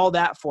having all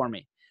that for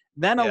me.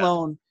 Then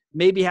alone,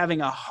 maybe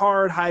having a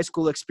hard high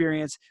school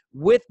experience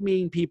with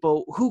mean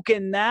people who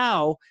can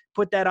now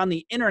put that on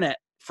the internet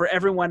for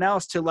everyone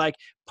else to like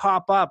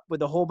pop up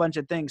with a whole bunch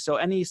of things. So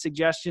any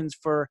suggestions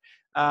for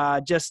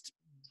just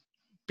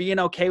being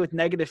okay with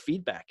negative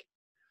feedback?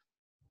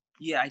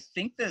 Yeah, I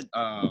think that,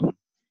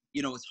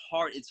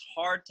 it's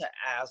hard to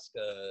ask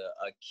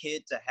a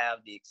kid to have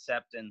the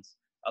acceptance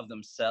of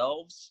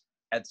themselves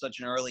at such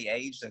an early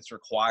age that's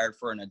required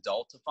for an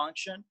adult to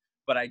function.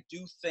 But I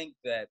do think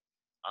that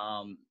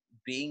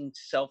being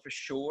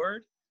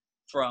self-assured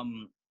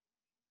from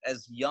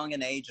as young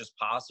an age as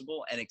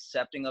possible and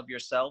accepting of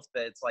yourself,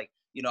 that it's like,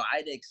 I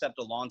had to accept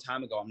a long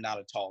time ago, I'm not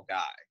a tall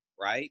guy,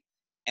 right?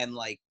 And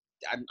like,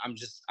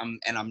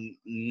 I'm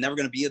never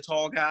going to be a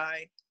tall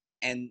guy.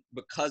 And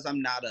because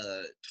I'm not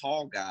a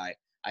tall guy,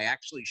 I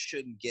actually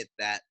shouldn't get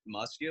that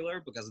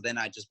muscular, because then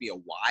I'd just be a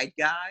wide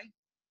guy.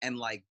 And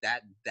like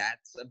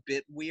that's a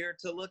bit weird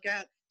to look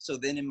at. So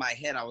then in my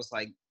head, I was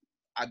like,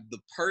 the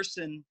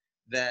person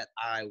that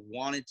I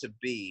wanted to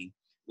be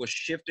was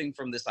shifting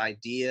from this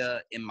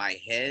idea in my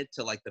head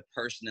to like the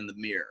person in the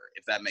mirror,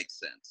 if that makes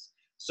sense.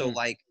 So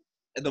like,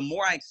 the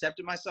more I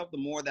accepted myself, the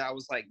more that I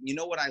was like, you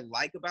know what I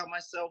like about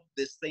myself?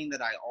 This thing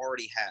that I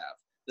already have,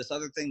 this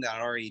other thing that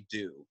I already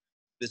do,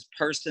 this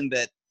person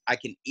that I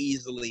can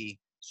easily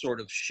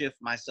sort of shift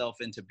myself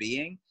into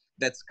being,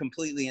 that's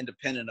completely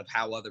independent of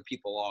how other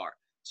people are.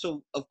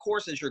 So of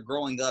course, as you're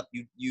growing up,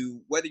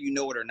 you whether you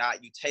know it or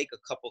not, you take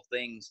a couple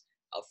things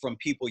from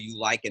people you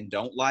like and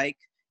don't like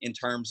in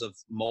terms of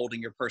molding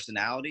your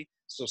personality.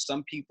 So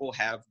some people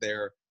have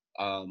their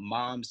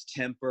mom's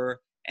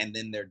temper and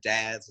then their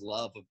dad's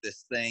love of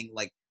this thing.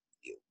 Like,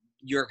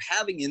 you're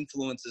having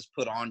influences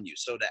put on you.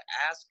 So to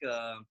ask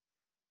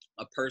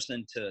a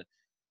person to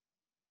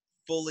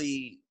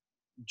fully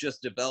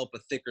just develop a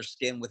thicker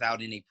skin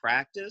without any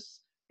practice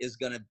is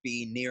going to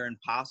be near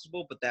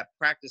impossible. But that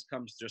practice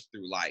comes just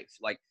through life.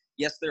 Like,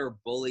 yes, there are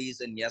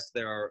bullies, and yes,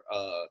 there are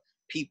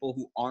people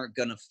who aren't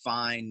going to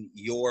find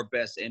your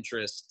best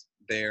interest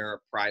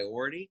their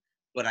priority.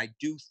 But I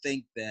do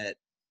think that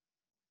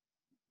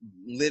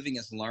living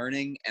is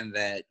learning, and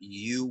that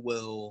you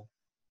will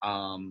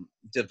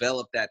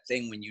develop that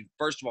thing when you,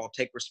 first of all,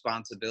 take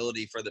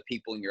responsibility for the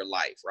people in your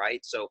life, right?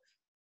 So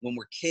when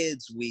we're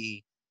kids,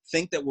 we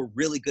think that we're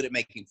really good at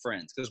making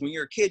friends, because when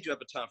you're a kid, you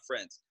have a ton of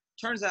friends.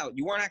 Turns out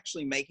you weren't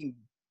actually making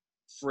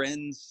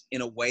friends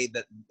in a way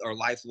that are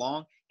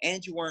lifelong,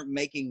 and you weren't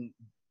making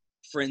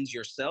friends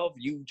yourself.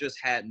 You just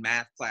had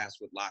math class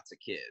with lots of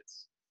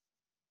kids,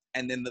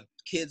 and then the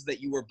kids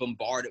that you were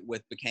bombarded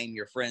with became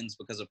your friends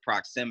because of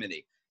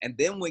proximity. And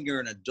then when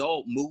you're an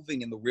adult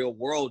moving in the real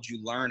world,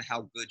 you learn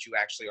how good you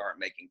actually are at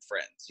making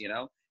friends, you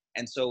know?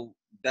 And so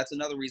that's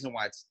another reason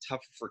why it's tough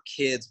for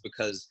kids,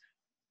 because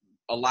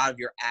a lot of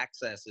your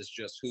access is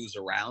just who's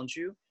around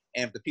you.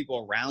 And if the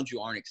people around you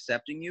aren't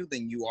accepting you,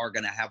 then you are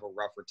going to have a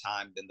rougher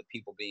time than the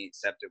people being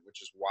accepted,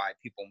 which is why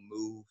people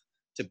move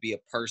to be a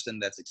person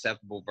that's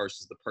acceptable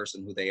versus the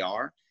person who they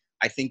are.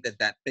 I think that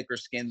that thicker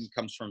skin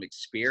comes from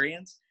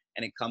experience,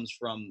 and it comes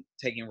from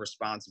taking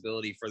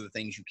responsibility for the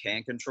things you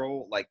can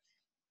control. Like,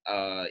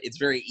 it's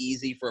very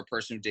easy for a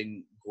person who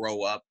didn't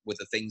grow up with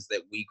the things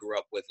that we grew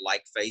up with,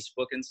 like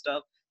Facebook and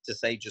stuff, to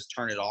say, just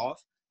turn it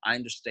off. I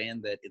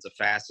understand that it's a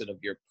facet of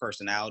your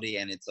personality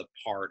and it's a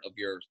part of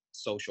your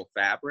social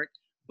fabric,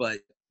 but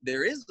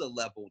there is a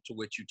level to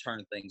which you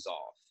turn things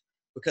off.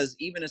 Because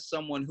even as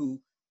someone who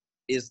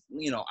is,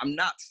 you know, I'm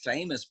not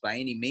famous by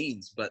any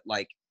means, but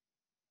like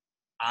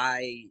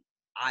I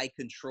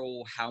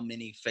control how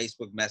many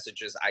Facebook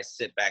messages I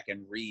sit back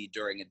and read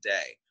during a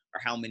day,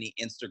 or how many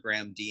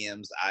Instagram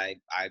DMs I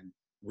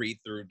read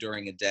through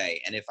during a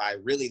day. And if I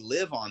really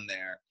live on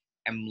there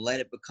and let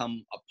it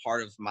become a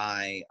part of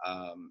my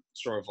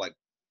sort of like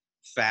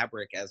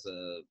fabric as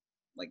a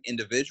like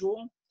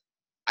individual,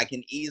 I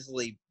can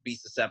easily be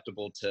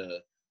susceptible to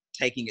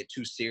taking it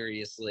too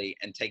seriously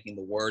and taking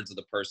the words of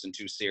the person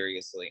too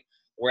seriously.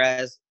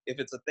 Whereas if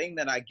it's a thing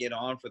that I get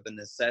on for the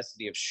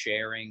necessity of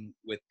sharing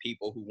with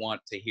people who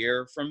want to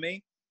hear from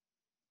me,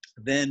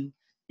 then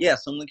yeah,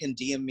 someone can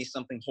DM me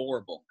something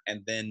horrible,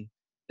 and then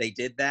they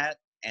did that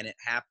and it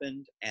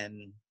happened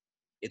and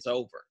it's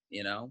over,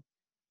 you know?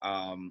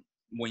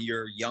 When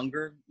you're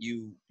younger,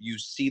 you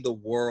see the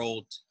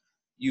world,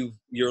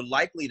 you're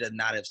likely to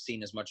not have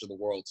seen as much of the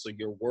world. So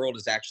your world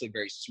is actually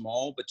very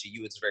small, but to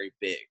you it's very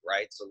big,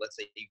 right? So let's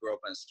say you grow up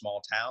in a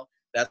small town,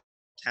 that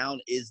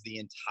town is the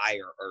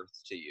entire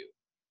earth to you.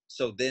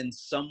 So then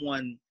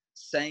someone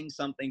saying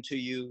something to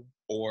you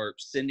or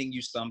sending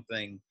you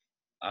something,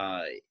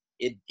 uh,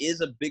 it is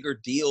a bigger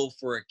deal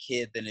for a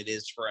kid than it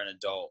is for an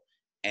adult.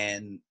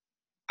 And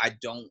I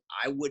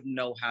wouldn't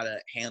know how to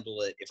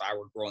handle it if I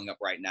were growing up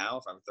right now,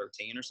 if I'm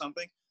 13 or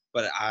something.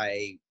 But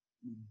I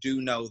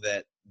do know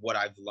that what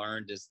I've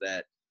learned is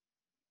that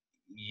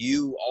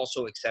you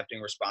also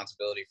accepting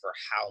responsibility for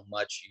how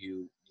much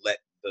you let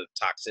the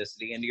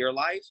toxicity into your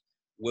life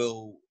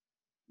will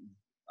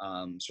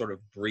sort of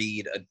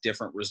breed a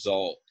different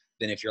result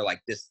than if you're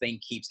like, this thing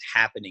keeps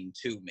happening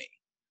to me.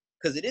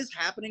 Because it is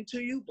happening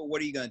to you, but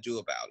what are you going to do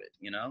about it,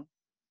 you know?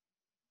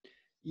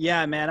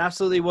 Yeah, man,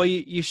 absolutely. Well,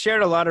 you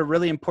shared a lot of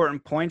really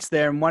important points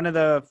there. And one of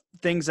the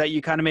things that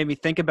you kind of made me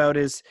think about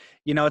is,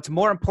 you know, it's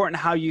more important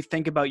how you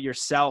think about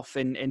yourself,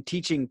 and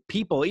teaching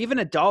people, even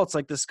adults,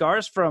 like the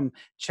scars from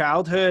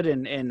childhood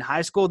and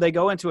high school, they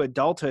go into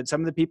adulthood.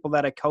 Some of the people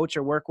that I coach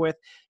or work with,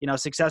 you know,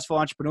 successful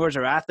entrepreneurs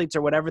or athletes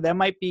or whatever, they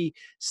might be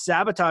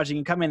sabotaging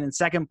and coming in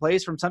second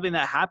place from something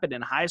that happened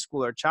in high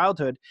school or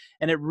childhood.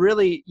 And it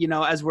really, you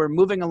know, as we're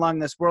moving along,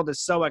 this world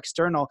is so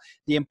external.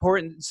 The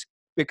importance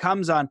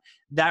becomes on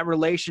that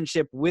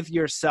relationship with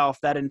yourself,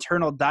 that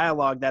internal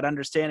dialogue, that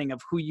understanding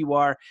of who you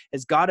are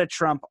has got to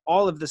trump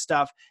all of the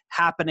stuff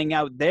happening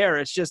out there.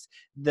 It's just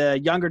the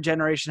younger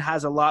generation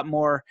has a lot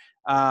more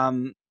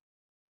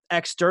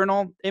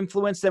external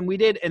influence than we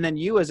did. And then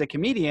you as a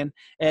comedian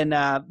and,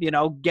 you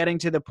know, getting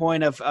to the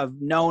point of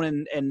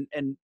known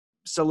and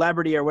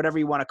celebrity or whatever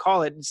you want to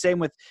call it. Same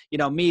with, you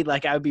know, me,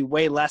 like I would be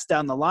way less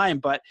down the line,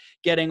 but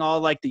getting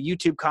all like the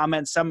YouTube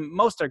comments,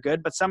 most are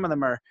good, but some of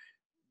them are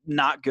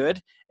not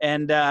good.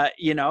 And,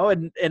 you know,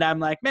 and I'm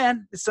like,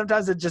 man,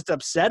 sometimes it's just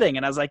upsetting.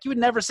 And I was like, you would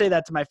never say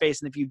that to my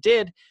face. And if you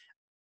did,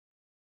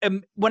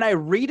 when I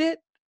read it,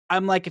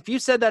 I'm like, if you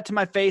said that to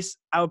my face,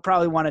 I would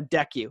probably want to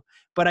deck you.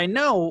 But I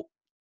know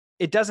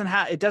it doesn't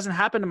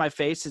happen to my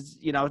face. It's,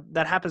 you know,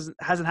 that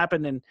hasn't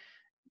happened in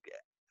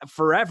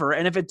forever.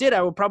 And if it did,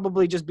 I would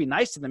probably just be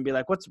nice to them, be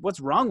like, what's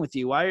wrong with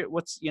you?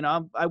 You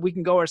know, we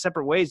can go our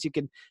separate ways. You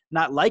can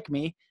not like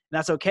me, and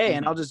that's okay. Mm-hmm.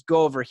 And I'll just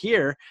go over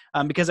here,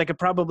 because I could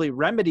probably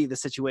remedy the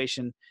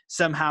situation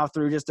somehow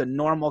through just a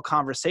normal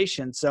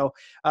conversation. So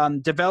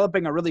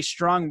developing a really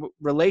strong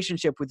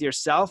relationship with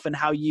yourself and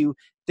how you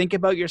think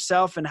about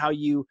yourself and how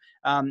you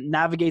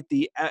navigate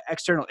the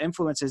external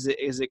influences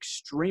is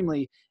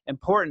extremely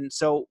important.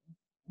 So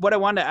what I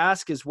wanted to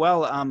ask as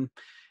well,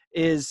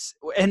 is,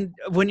 and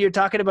when you're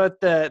talking about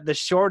the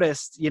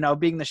shortest, you know,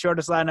 being the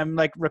shortest line, I'm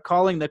like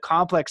recalling the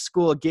complex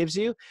school gives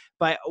you,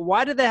 but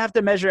why do they have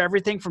to measure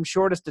everything from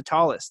shortest to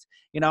tallest?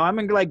 You know, I'm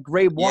in like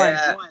grade one,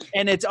 Yeah.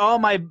 and it's all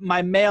my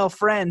male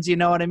friends, you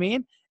know what I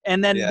mean?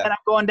 And then I'm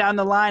going down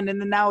the line, and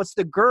then now it's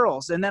the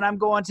girls. And then I'm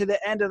going to the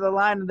end of the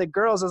line of the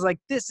girls. I was like,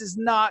 this is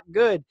not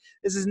good.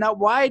 This is not,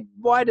 why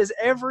does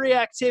every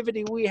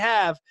activity we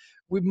have,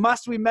 we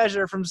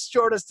measure from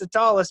shortest to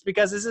tallest,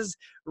 because this is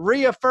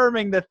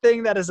reaffirming the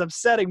thing that is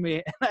upsetting me.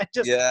 And I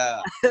just,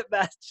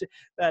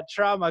 that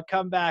trauma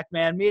come back,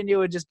 man. Me and you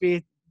would just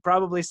be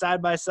probably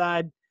side by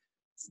side,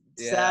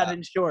 sad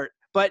and short.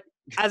 But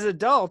as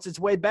adults, it's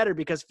way better,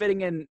 because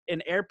fitting in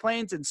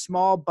airplanes and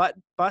small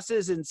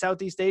buses in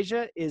Southeast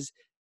Asia is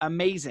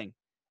amazing.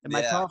 And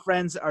my tall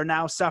friends are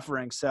now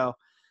suffering. So,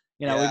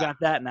 we got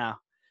that now.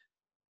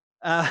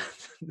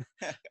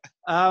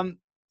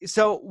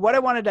 So what I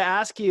wanted to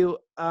ask you,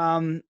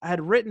 I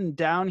had written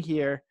down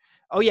here.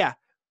 Oh yeah.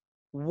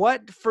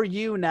 What for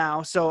you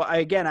now? So I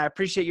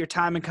appreciate your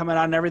time and coming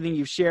on and everything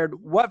you've shared.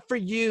 What for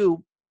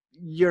you,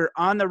 you're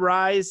on the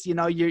rise,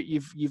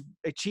 you've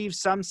achieved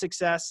some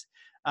success,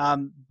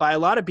 by a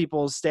lot of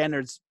people's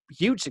standards,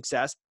 huge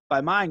success.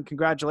 By mine,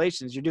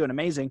 congratulations. You're doing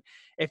amazing.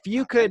 If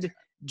you could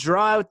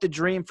draw out the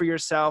dream for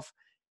yourself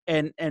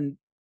and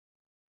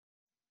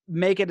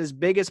make it as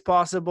big as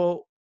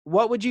possible,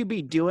 what would you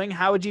be doing?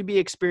 How would you be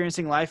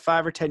experiencing life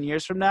 5 or 10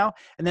 years from now?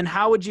 And then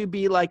how would you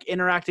be like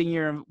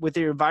interacting with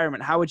your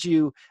environment? How would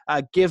you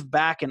give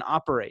back and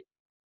operate?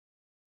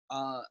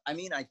 I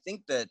mean, I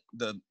think that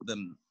the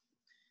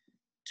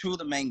two of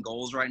the main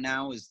goals right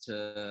now is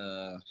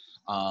to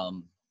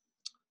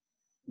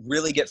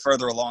really get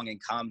further along in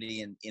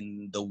comedy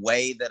in the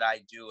way that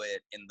I do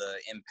it, in the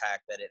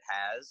impact that it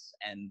has,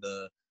 and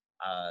the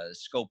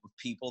scope of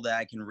people that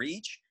I can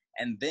reach.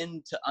 And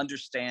then to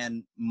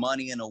understand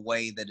money in a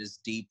way that is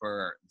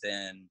deeper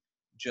than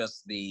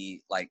just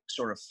the like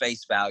sort of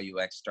face value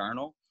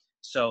external.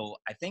 So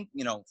I think,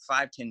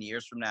 5-10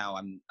 years from now,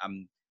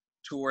 I'm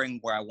touring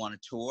where I want to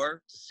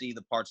tour, to see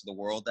the parts of the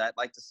world that I'd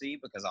like to see,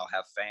 because I'll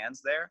have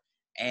fans there.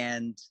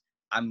 And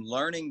I'm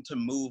learning to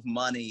move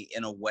money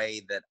in a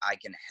way that I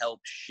can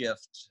help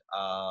shift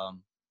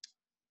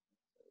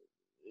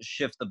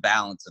the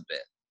balance a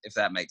bit, if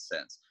that makes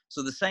sense.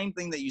 So the same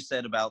thing that you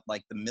said about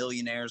like the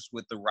millionaires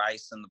with the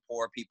rice and the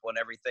poor people and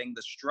everything,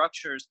 the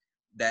structures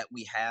that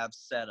we have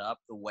set up,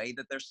 the way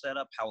that they're set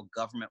up, how a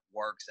government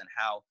works, and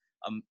how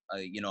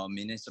a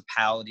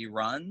municipality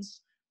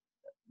runs,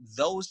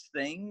 those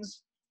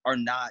things are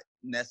not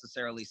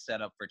necessarily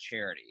set up for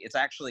charity. It's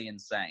actually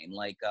insane.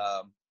 Like,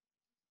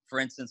 for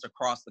instance,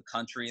 across the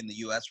country in the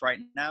US right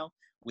now,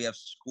 we have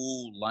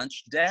school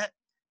lunch debt,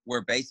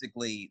 where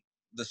basically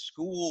the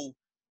school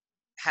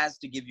has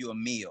to give you a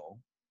meal,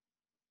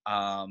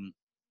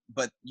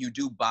 but you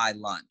do buy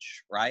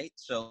lunch, right?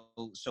 So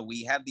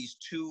we have these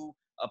two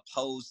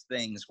opposed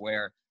things,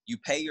 where you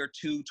pay your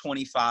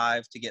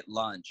 $2.25 to get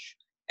lunch,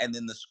 and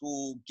then the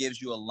school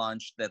gives you a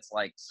lunch that's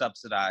like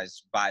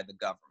subsidized by the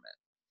government.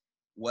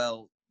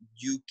 Well,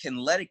 you can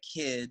let a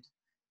kid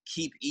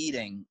keep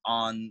eating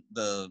on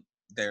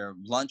their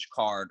lunch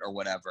card or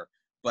whatever,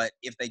 but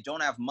if they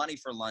don't have money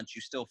for lunch,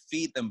 you still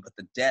feed them, but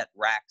the debt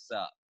racks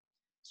up.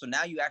 So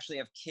now you actually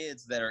have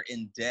kids that are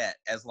in debt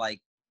as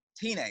like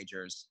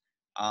teenagers,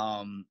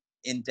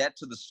 in debt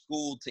to the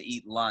school to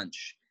eat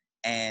lunch.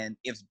 And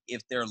if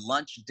their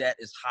lunch debt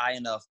is high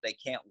enough, they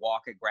can't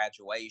walk at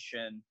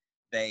graduation.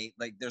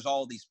 There's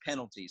all these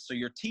penalties. So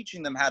you're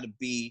teaching them how to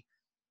be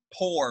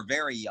poor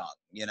very young,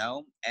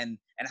 and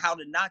how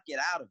to not get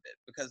out of it,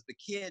 because the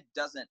kid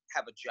doesn't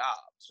have a job,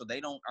 so they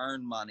don't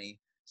earn money,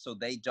 so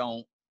they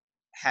don't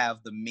have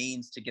the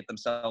means to get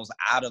themselves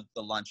out of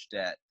the lunch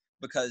debt,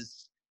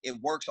 because it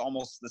works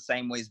almost the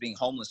same way as being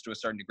homeless to a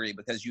certain degree,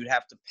 because you'd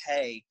have to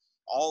pay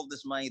all of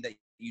this money that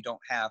you don't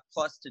have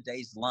plus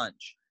today's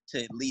lunch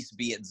to at least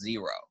be at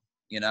zero.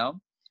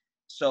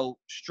 So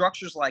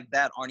structures like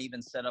that aren't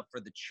even set up for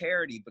the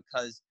charity,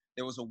 because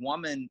there was a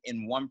woman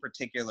in one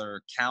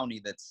particular county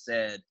that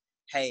said,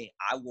 hey,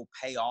 I will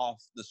pay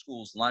off the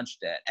school's lunch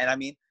debt. And I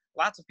mean,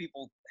 lots of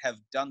people have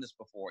done this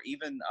before.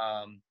 Even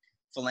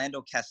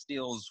Philando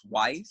Castile's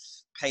wife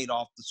paid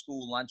off the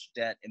school lunch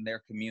debt in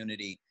their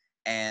community.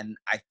 And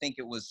I think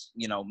it was,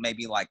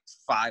 maybe like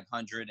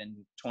 $525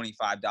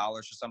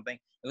 or something.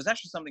 It was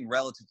actually something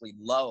relatively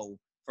low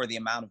for the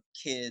amount of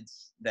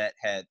kids that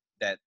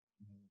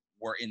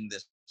were in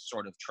this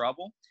sort of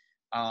trouble.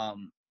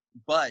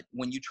 But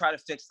when you try to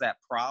fix that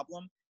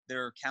problem,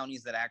 there are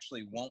counties that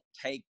actually won't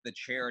take the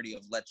charity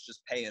of let's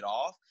just pay it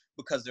off,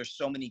 because there's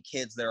so many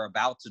kids that are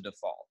about to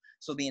default.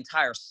 So the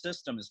entire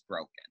system is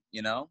broken.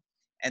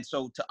 And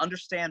so to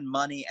understand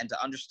money and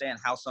to understand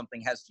how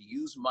something has to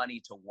use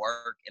money to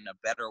work in a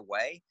better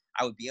way,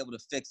 I would be able to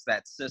fix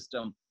that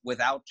system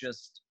without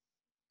just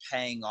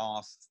paying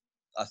off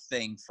a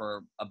thing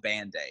for a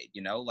Band-Aid.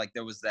 Like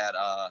there was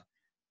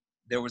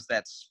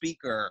that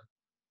speaker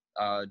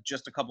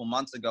just a couple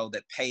months ago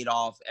that paid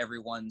off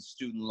everyone's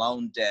student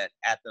loan debt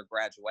at their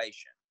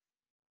graduation,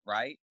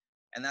 right?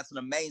 And that's an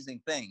amazing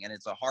thing. And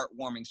it's a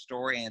heartwarming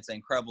story. And it's an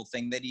incredible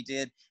thing that he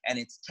did. And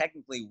it's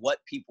technically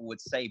what people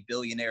would say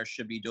billionaires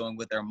should be doing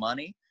with their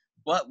money.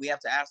 But we have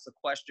to ask the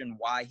question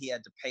why he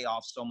had to pay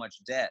off so much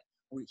debt.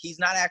 he's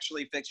not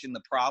actually fixing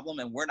the problem,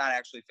 and we're not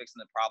actually fixing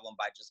the problem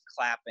by just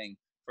clapping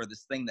for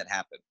this thing that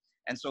happened.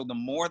 And so the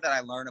more that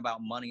I learn about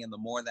money and the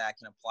more that I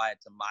can apply it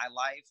to my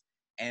life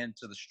and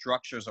to the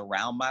structures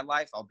around my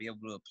life, I'll be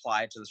able to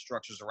apply it to the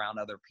structures around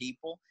other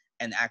people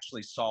and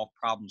actually solve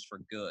problems for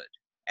good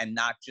and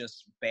not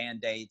just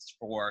band-aids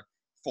for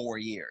 4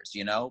 years,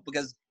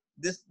 because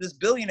this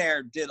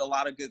billionaire did a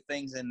lot of good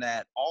things in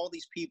that all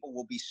these people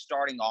will be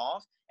starting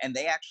off and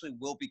they actually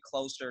will be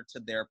closer to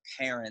their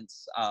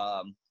parents'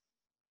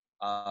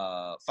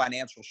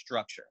 financial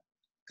structure,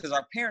 because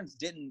our parents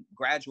didn't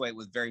graduate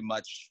with very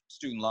much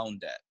student loan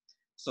debt.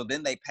 So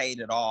then they paid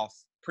it off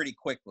pretty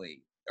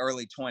quickly,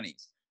 early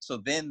 20s. So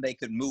then they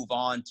could move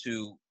on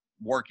to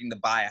working to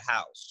buy a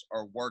house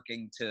or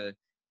working to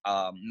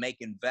make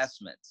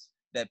investments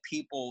that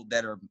people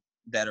that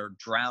are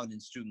drowned in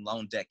student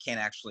loan debt can't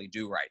actually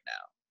do right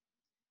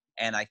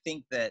now. And I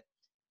think that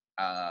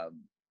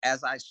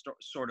as I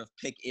sort of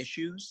pick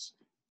issues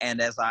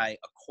and as I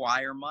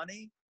acquire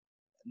money,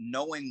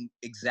 knowing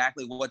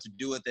exactly what to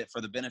do with it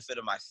for the benefit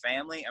of my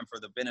family and for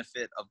the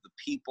benefit of the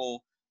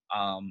people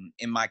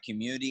in my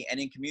community and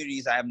in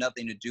communities I have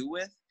nothing to do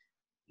with,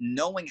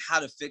 knowing how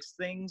to fix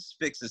things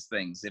fixes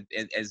things.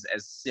 As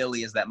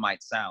silly as that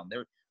might sound,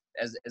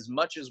 as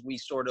much as we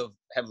sort of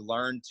have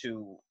learned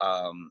to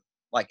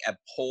like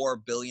abhor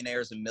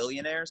billionaires and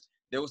millionaires,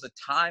 there was a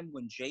time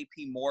when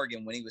J.P.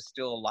 Morgan, when he was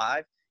still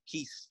alive,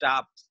 he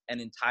stopped an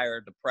entire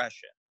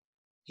depression.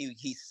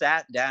 He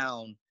sat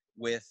down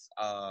with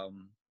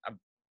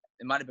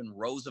it might have been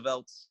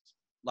Roosevelt's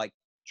like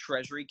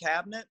treasury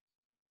cabinet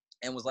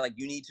and was like,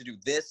 you need to do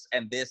this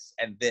and this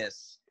and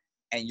this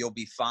and you'll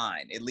be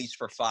fine, at least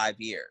for 5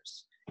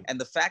 years.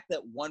 And the fact that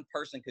one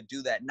person could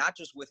do that, not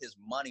just with his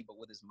money, but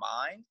with his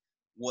mind,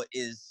 what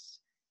is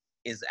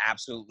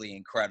absolutely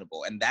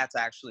incredible. And that's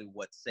actually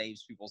what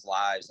saves people's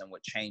lives and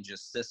what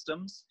changes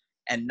systems,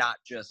 and not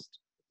just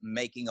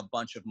making a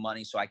bunch of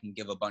money so I can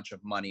give a bunch of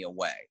money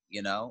away,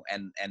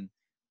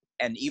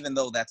 and even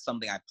though that's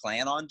something I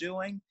plan on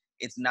doing,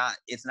 it's not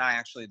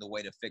actually the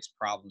way to fix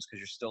problems, because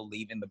you're still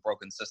leaving the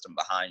broken system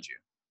behind you.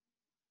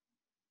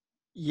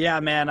 Yeah,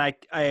 man,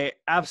 I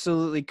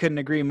absolutely couldn't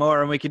agree more.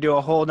 And we could do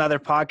a whole nother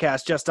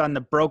podcast just on the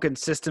broken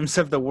systems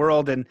of the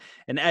world, and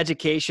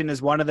education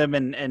is one of them,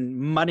 and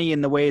money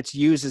and the way it's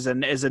used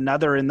is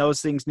another. And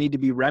those things need to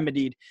be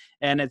remedied.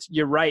 And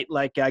you're right.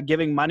 Like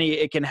giving money,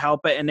 it can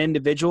help an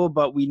individual,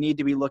 but we need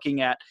to be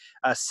looking at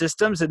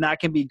systems, and that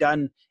can be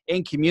done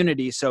in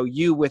community. So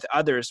you with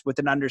others with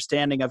an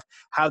understanding of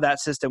how that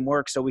system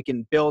works, so we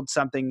can build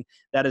something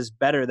that is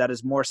better, that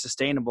is more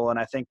sustainable. And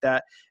I think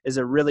that is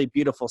a really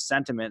beautiful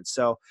sentiment.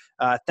 So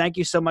thank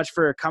you so much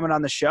for coming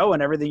on the show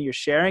and everything you're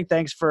sharing.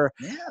 Thanks for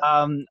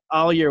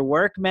all your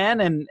work,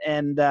 man.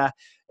 And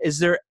is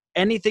there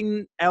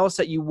anything else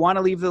that you want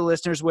to leave the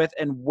listeners with,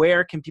 and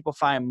where can people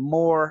find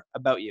more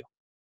about you?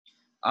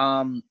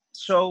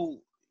 So,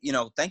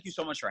 thank you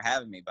so much for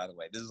having me, by the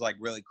way. This is like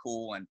really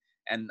cool.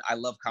 And I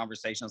love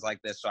conversations like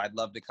this. So I'd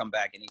love to come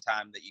back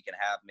anytime that you can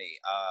have me.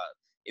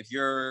 If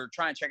you're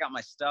trying to check out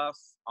my stuff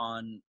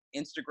on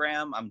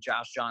Instagram, I'm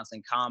Josh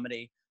Johnson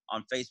Comedy.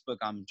 On Facebook,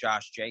 I'm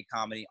Josh J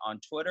Comedy. On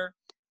Twitter,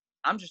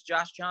 I'm just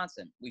Josh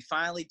Johnson. We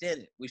finally did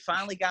it. We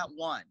finally got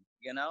one,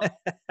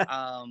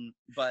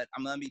 but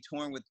I'm going to be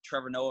touring with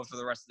Trevor Noah for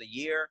the rest of the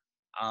year.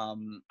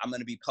 I'm going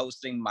to be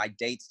posting my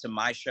dates to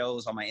my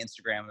shows on my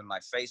Instagram and my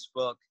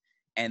Facebook.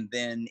 And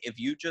then if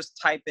you just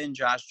type in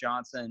Josh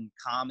Johnson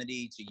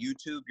Comedy to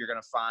YouTube, you're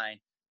going to find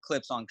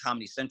clips on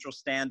Comedy Central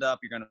stand-up.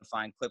 You're going to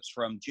find clips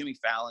from Jimmy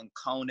Fallon,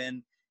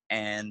 Conan,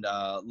 and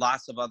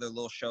lots of other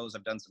little shows.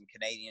 I've done some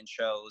Canadian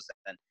shows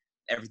and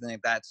everything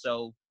like that.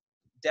 So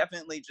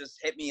definitely just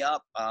hit me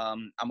up.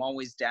 I'm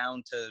always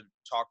down to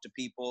talk to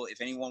people.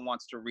 If anyone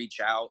wants to reach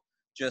out,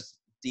 just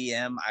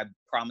DM. I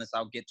promise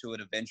I'll get to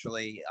it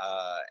eventually.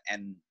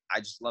 And I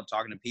just love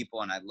talking to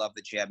people, and I love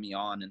that you had me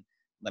on and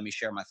let me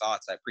share my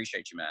thoughts. I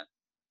appreciate you, man.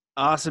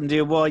 Awesome,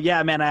 dude. Well,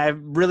 yeah, man, I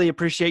really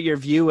appreciate your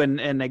view.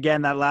 And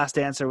again, that last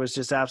answer was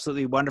just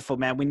absolutely wonderful,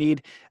 man. We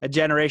need a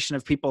generation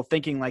of people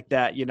thinking like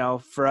that,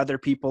 for other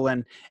people,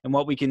 and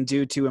what we can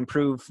do to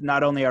improve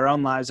not only our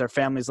own lives, our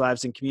families'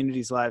 lives, and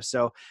communities' lives.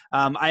 So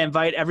I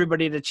invite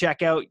everybody to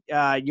check out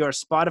your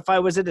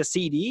Spotify. Was it a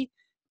CD?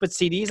 Put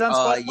CDs on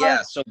Spotify?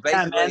 Yeah. So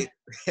basically,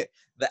 the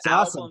it's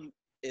album awesome.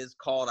 is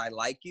called I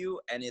Like You,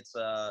 and it's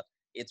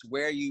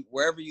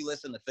wherever you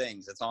listen to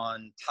things. It's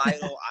on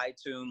Tidal,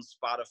 iTunes,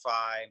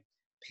 Spotify,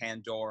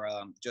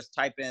 Pandora. Just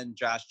type in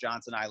Josh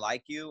Johnson I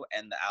Like You,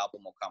 and the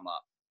album will come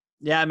up.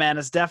 Yeah, man,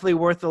 it's definitely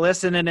worth the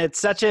listen. And it's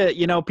such a,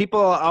 people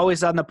are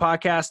always on the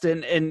podcast,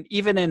 and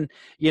even in,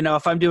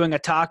 if I'm doing a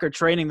talk or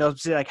training, they'll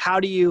say like, how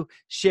do you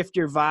shift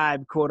your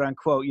vibe, quote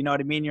unquote? You know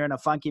what I mean? You're in a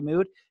funky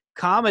mood.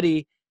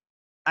 Comedy,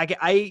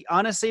 I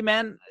honestly,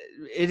 man,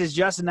 it is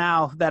just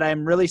now that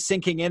I'm really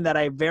sinking in that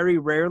I very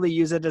rarely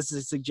use it as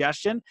a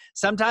suggestion.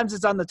 Sometimes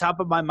it's on the top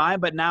of my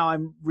mind, but now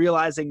I'm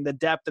realizing the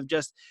depth of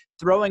just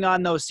throwing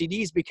on those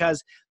CDs,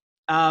 because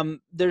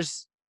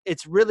there's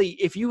it's really,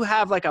 if you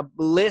have like a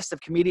list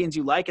of comedians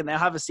you like and they'll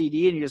have a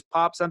CD and you just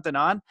pop something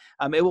on,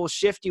 it will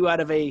shift you out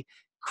of a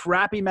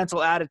crappy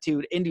mental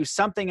attitude into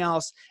something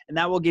else, and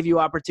that will give you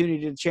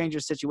opportunity to change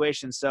your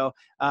situation. So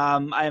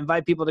I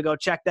invite people to go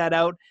check that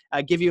out,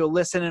 give you a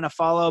listen and a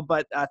follow.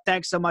 But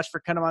thanks so much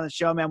for coming on the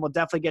show, man. We'll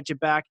definitely get you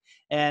back,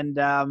 and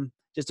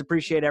just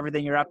appreciate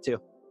everything you're up to.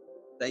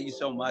 Thank you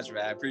so much,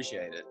 man. I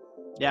appreciate it.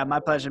 Yeah, my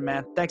pleasure,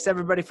 man. Thanks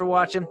everybody for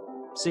watching.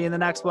 See you in the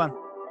next one.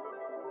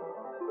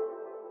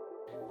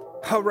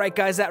 All right,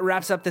 guys, that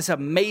wraps up this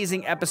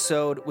amazing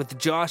episode with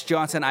Josh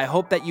Johnson. I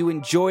hope that you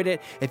enjoyed it.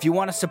 If you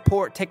want to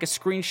support, take a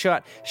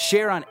screenshot,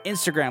 share on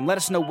Instagram. Let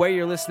us know where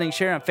you're listening.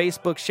 Share on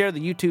Facebook. Share the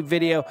YouTube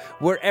video.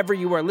 Wherever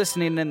you are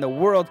listening in the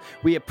world,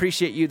 we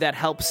appreciate you. That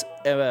helps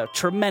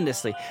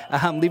tremendously.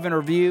 Leaving a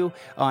review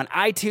on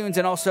iTunes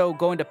and also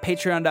going to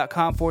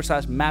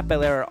patreon.com/Matt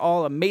Belair are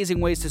all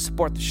amazing ways to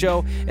support the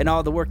show and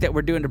all the work that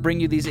we're doing to bring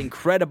you these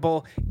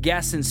incredible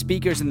guests and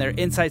speakers and their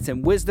insights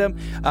and wisdom.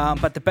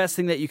 But the best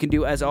thing that you can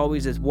do, as always,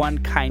 is one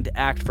kind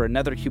act for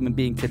another human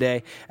being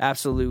today.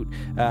 Absolute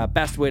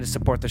best way to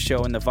support the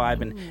show and the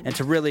vibe, and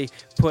to really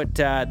put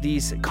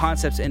these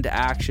concepts into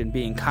action,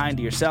 being kind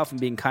to yourself and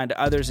being kind to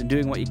others and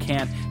doing what you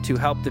can to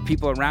help the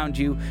people around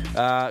you,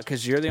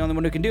 because you're the only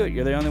one who can do it.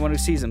 You're the only one who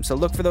sees them. So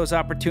look for those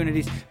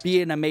opportunities.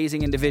 Be an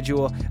amazing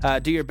individual.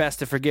 Do your best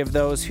to forgive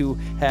those who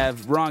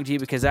have wronged you,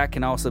 because that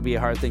can also be a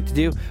hard thing to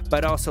do.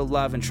 But also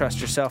love and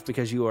trust yourself,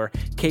 because you are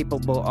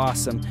capable,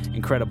 awesome,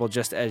 incredible,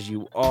 just as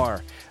you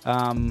are.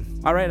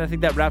 All right, I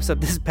think that wraps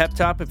up this pep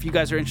talk. If you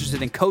guys are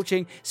interested in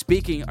coaching,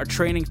 speaking, or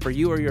training for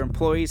you or your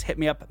employees, hit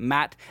me up,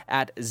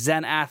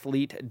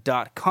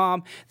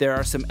 matt@zenathlete.com. There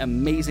are some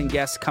amazing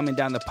guests coming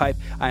down the pipe.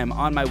 I am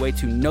on my way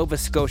to Nova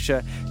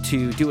Scotia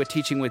to do a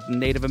teaching with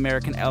Native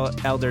American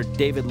elder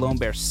David Lone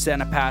Bear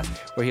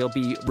Senepath, where he'll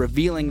be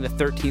revealing the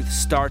 13th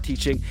star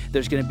teaching.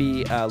 There's going to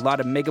be a lot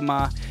of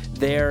Mi'kmaq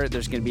there.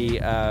 There's going to be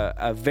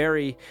a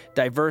very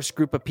diverse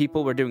group of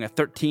people. We're doing a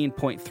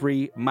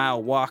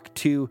 13.3-mile walk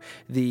to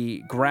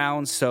the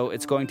grounds, so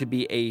it's going to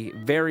be a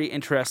very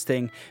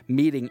interesting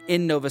meeting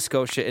in Nova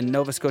Scotia. And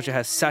Nova Scotia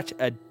has such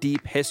a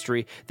deep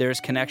history. There's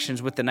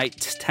connections with the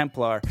Knights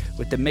Templar,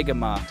 with the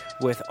Mi'kmaq,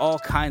 with all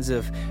kinds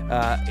of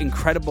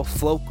incredible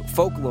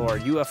folklore,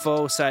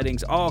 UFO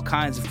sightings, all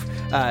kinds of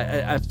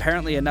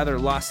apparently another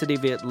lost city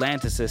of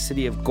Atlantis, a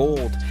city of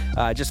gold.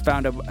 I just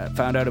found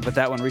out about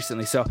that one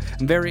recently. So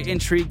I'm very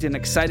intrigued and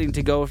excited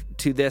to go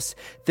to this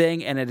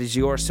thing, and it is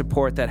your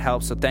support that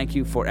helps. So thank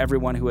you for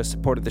everyone who has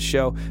supported the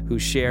show,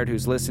 who's shared,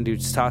 who's listened,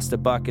 who's tossed a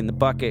buck in the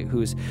bucket,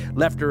 who's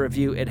left a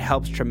review. It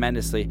helps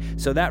tremendously.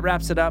 So that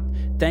wraps it up.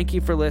 Thank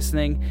you for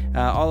listening.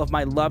 All of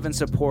my love and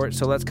support.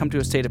 So let's come to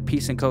a state of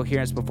peace and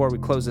coherence before we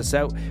close this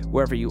out.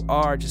 Wherever you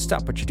are, just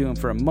stop what you're doing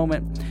for a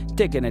moment.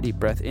 Take in a deep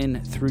breath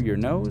in through your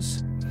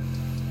nose.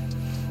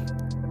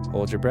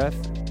 Hold your breath.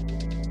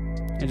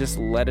 And just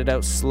let it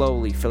out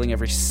slowly, filling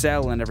every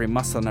cell and every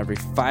muscle and every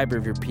fiber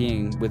of your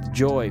being with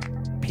joy,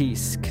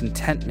 peace,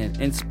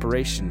 contentment,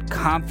 inspiration,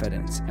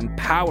 confidence,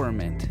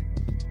 empowerment,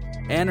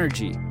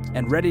 energy,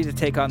 and ready to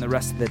take on the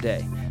rest of the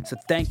day. So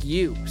thank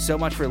you so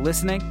much for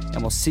listening,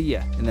 and we'll see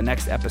you in the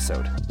next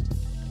episode.